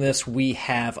recording this, we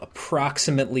have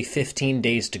approximately 15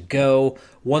 days to go.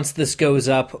 Once this goes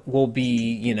up, we'll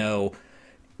be,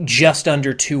 just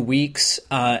under 2 weeks.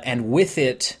 And with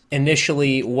it,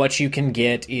 initially, what you can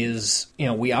get is,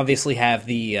 we obviously have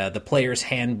the player's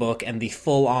handbook and the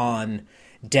full-on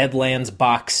Deadlands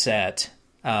box set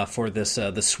for this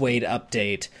the Suede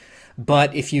update.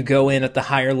 But if you go in at the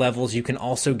higher levels, you can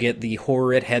also get the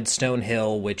Horror at Headstone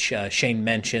Hill, which Shane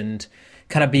mentioned,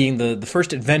 kind of being the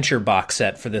first adventure box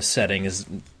set for this setting. Is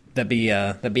that be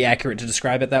accurate to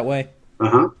describe it that way?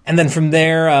 Uh-huh. And then from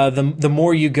there, the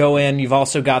more you go in, you've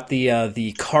also got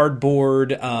the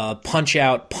cardboard punch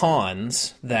out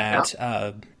pawns that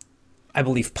I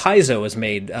believe Paizo has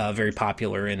made very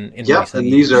popular in recent years. And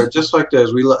these are just like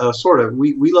those. We love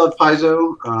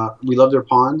Paizo. We love their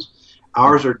pawns.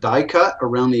 Ours are die cut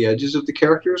around the edges of the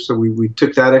characters, so we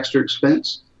took that extra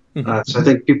expense. So I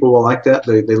think people will like that.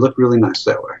 They look really nice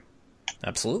that way.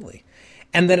 Absolutely.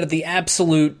 And then at the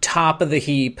absolute top of the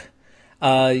heap,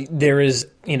 there is,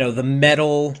 the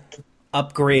metal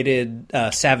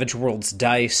upgraded Savage Worlds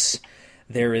dice.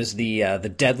 There is the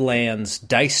Deadlands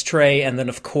dice tray, and then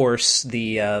of course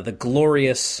the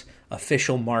glorious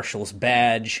official Marshal's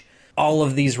badge. All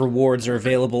of these rewards are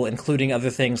available, including other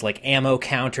things like ammo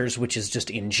counters, which is just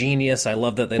ingenious. I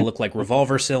love that they look like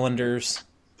revolver cylinders.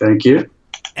 Thank you.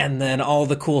 And then all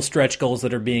the cool stretch goals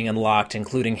that are being unlocked,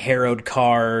 including Harrowed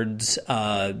cards,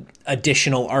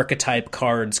 additional archetype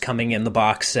cards coming in the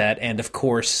box set, and of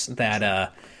course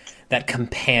that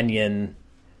companion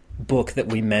book that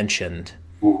we mentioned.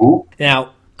 Mm-hmm.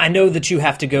 Now, I know that you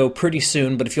have to go pretty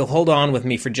soon, but if you'll hold on with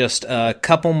me for just a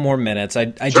couple more minutes,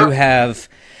 I Sure. do have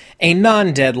a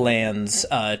non-Deadlands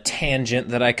tangent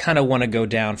that I kind of want to go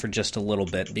down for just a little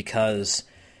bit, because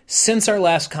since our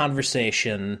last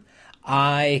conversation,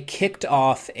 I kicked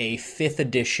off a 5th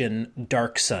edition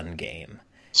Dark Sun game.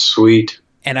 Sweet.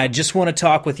 And I just want to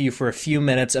talk with you for a few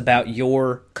minutes about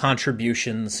your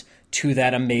contributions to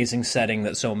that amazing setting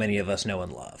that so many of us know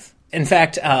and love. In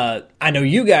fact, I know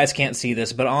you guys can't see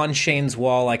this, but on Shane's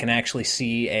wall I can actually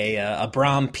see a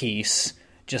Brahm piece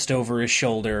just over his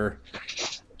shoulder.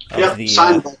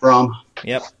 Signed by Brahm.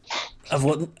 Yep. Of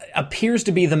what appears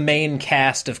to be the main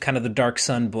cast of kind of the Dark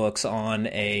Sun books on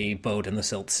a boat in the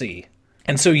Silt Sea.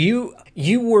 And so you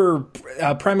were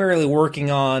primarily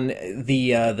working on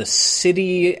the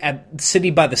City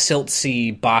by the Silt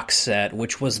Sea box set,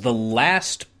 which was the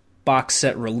last box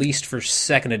set released for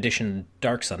 2nd edition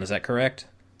Dark Sun. Is that correct?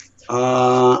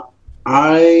 I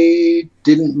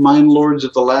didn't mind Lords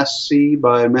of the Last Sea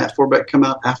by Matt Forbeck come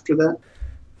out after that.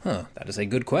 Huh, that is a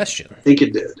good question. I think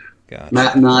it did. Gotcha.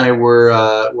 Matt and I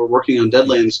were working on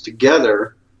Deadlands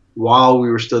together while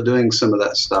we were still doing some of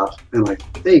that stuff, and I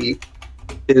think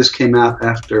his came out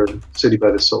after City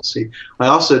by the Silt Sea. I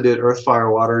also did Earth,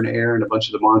 Fire, Water, and Air, and a bunch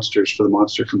of the monsters for the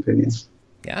Monster Companion.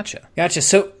 Gotcha.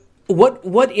 So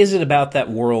what is it about that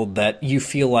world that you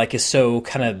feel like is so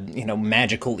kind of,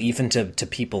 magical even to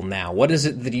people now? What is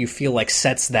it that you feel like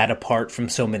sets that apart from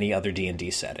so many other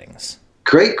D&D settings?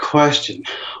 Great question.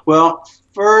 Well,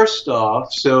 first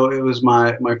off, so it was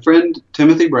my friend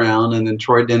Timothy Brown, and then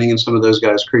Troy Denning and some of those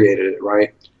guys created it,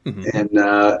 right? Mm-hmm.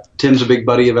 And Tim's a big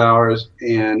buddy of ours,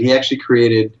 and he actually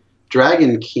created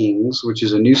Dragon Kings, which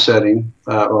is a new setting,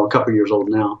 a couple years old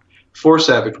now, for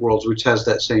Savage Worlds, which has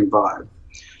that same vibe.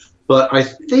 But I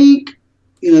think,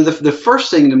 the first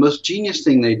thing, the most genius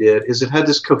thing they did is it had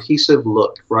this cohesive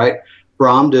look, right?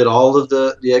 Brahm did all of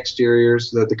the exteriors,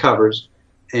 the covers,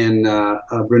 and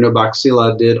Bruno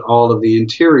Baxila did all of the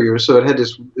interiors, so it had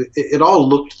this. It all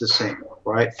looked the same,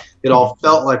 right? It all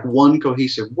felt like one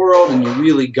cohesive world, and you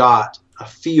really got a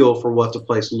feel for what the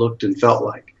place looked and felt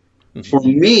like. Mm-hmm. For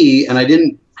me, and I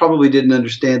probably didn't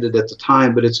understand it at the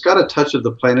time, but it's got a touch of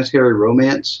the planetary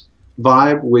romance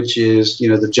vibe, which is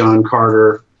the John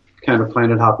Carter kind of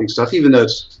planet hopping stuff, even though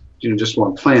it's just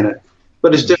one planet,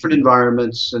 but it's different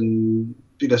environments and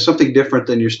something different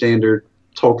than your standard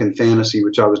Tolkien fantasy,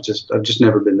 which I've just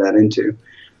never been that into.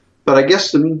 But I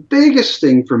guess the biggest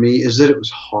thing for me is that it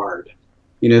was hard.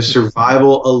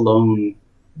 Survival alone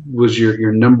was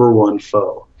your number one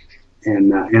foe,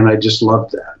 and I just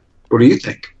loved that. What do you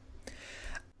think?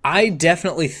 I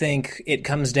definitely think it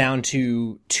comes down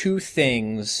to two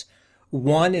things.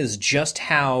 One is just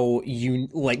how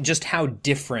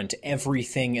different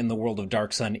everything in the world of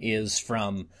Dark Sun is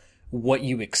from what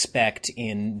you expect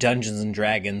in Dungeons and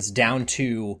Dragons, down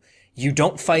to you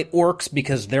don't fight orcs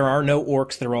because there are no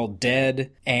orcs, they're all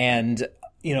dead, and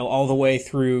all the way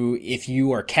through, if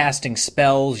you are casting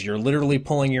spells, you're literally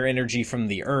pulling your energy from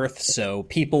the earth, so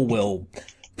people will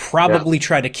probably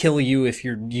try to kill you if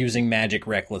you're using magic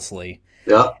recklessly.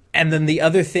 Yeah. And then the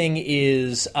other thing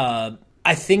is,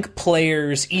 I think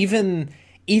players, even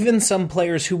some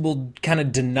players who will kind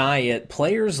of deny it,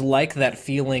 players like that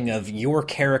feeling of your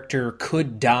character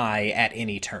could die at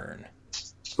any turn.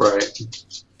 Right.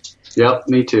 Yep,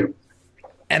 me too.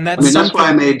 And that's why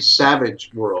I made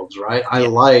Savage Worlds, right? I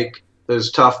like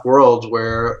those tough worlds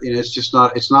where it's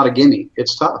not a gimme.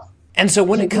 It's tough. And so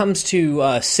when it comes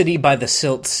to City by the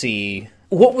Silt Sea,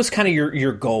 what was kind of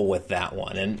your goal with that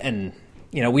one? And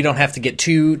we don't have to get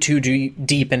too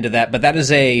deep into that, but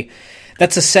that's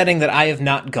a setting that I have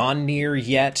not gone near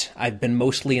yet. I've been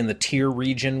mostly in the tier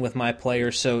region with my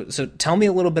players. So tell me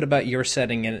a little bit about your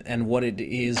setting and what it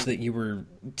is that you were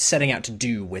setting out to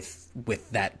do with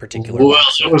that particular. Well,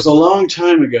 it was a long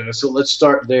time ago, so let's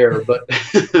start there. But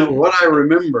what I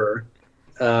remember,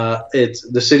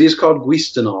 the city is called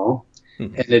Guistanol,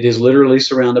 and it is literally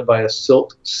surrounded by a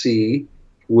silt sea,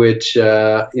 which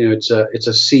it's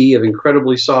a sea of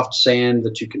incredibly soft sand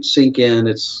that you can sink in.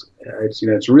 It's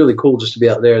really cool just to be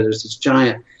out there. There's this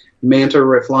giant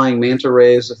flying manta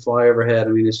rays that fly overhead. I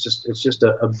mean, it's just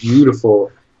a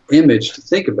beautiful image to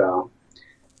think about.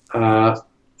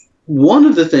 One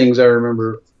of the things I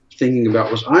remember thinking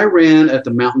about was I ran at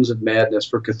the Mountains of Madness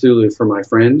for Cthulhu for my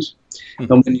friends. And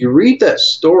when you read that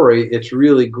story, it's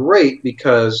really great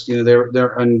because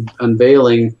they're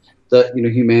unveiling that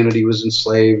humanity was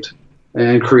enslaved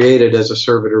and created as a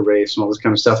servitor race and all this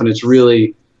kind of stuff, and it's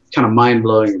really kind of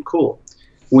mind-blowing and cool.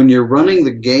 When you're running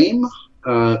the game,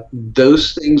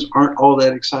 those things aren't all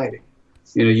that exciting.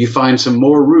 You find some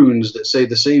more runes that say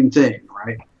the same thing,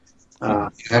 right?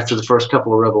 After the first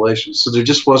couple of revelations. So there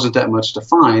just wasn't that much to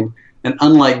find. And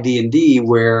unlike D&D,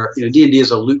 where D&D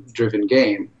is a loot-driven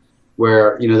game,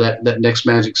 where that next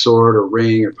magic sword or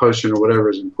ring or potion or whatever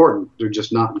is important, they're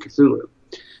just not in Cthulhu.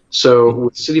 So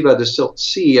with City by the Silt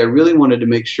Sea, I really wanted to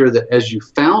make sure that as you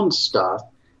found stuff,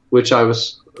 which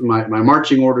my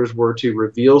marching orders were to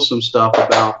reveal some stuff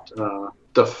about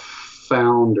the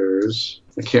founders.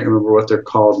 I can't remember what they're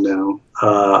called now.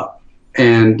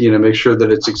 And make sure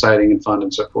that it's exciting and fun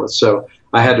and so forth. So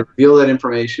I had to reveal that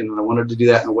information, and I wanted to do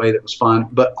that in a way that was fun,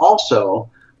 but also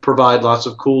provide lots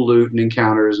of cool loot and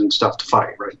encounters and stuff to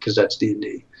fight, right? Because that's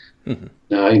D&D.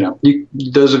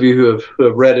 Those of you who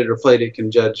have read it or played it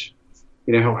can judge,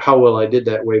 how well I did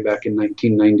that way back in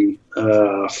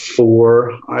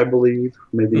 1994, I believe,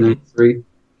 maybe 93.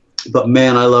 But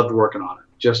man, I loved working on it.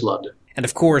 Just loved it. And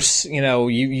of course,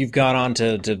 you've gone on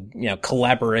to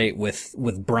collaborate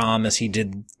with Brom as he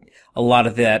did a lot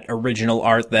of that original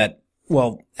art that,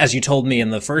 well, as you told me in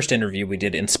the first interview we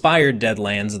did, inspired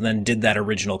Deadlands and then did that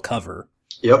original cover.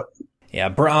 Yep. Yeah,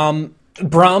 Brom's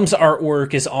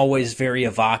artwork is always very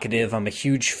evocative. I'm a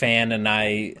huge fan, and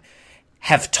I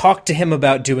have talked to him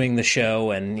about doing the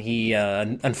show, and he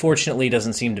unfortunately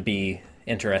doesn't seem to be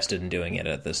interested in doing it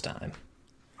at this time.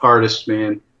 Artist,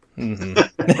 man.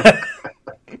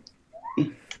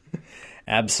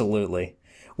 Absolutely.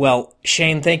 Well,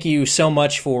 Shane, thank you so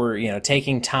much for,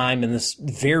 taking time in this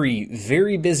very,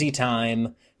 very busy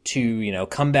time to,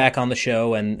 come back on the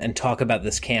show and talk about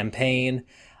this campaign.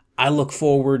 I look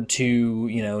forward to,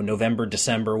 November,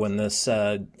 December when this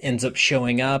ends up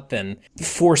showing up and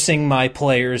forcing my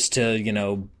players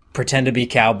to, pretend to be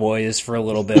cowboys for a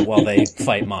little bit while they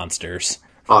fight monsters.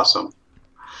 Awesome.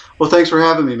 Well, thanks for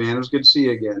having me, man. It was good to see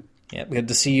you again. Yeah, good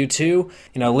to see you too.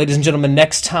 Ladies and gentlemen,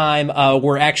 next time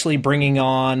we're actually bringing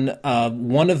on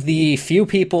one of the few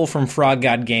people from Frog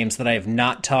God Games that I have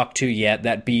not talked to yet,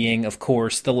 that being, of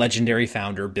course, the legendary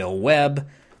founder, Bill Webb.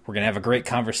 We're going to have a great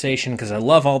conversation because I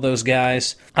love all those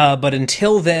guys. But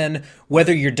until then,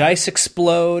 whether your dice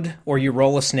explode or you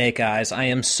roll a snake eyes, I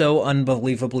am so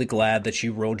unbelievably glad that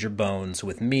you rolled your bones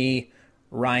with me,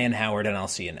 Ryan Howard, and I'll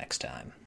see you next time.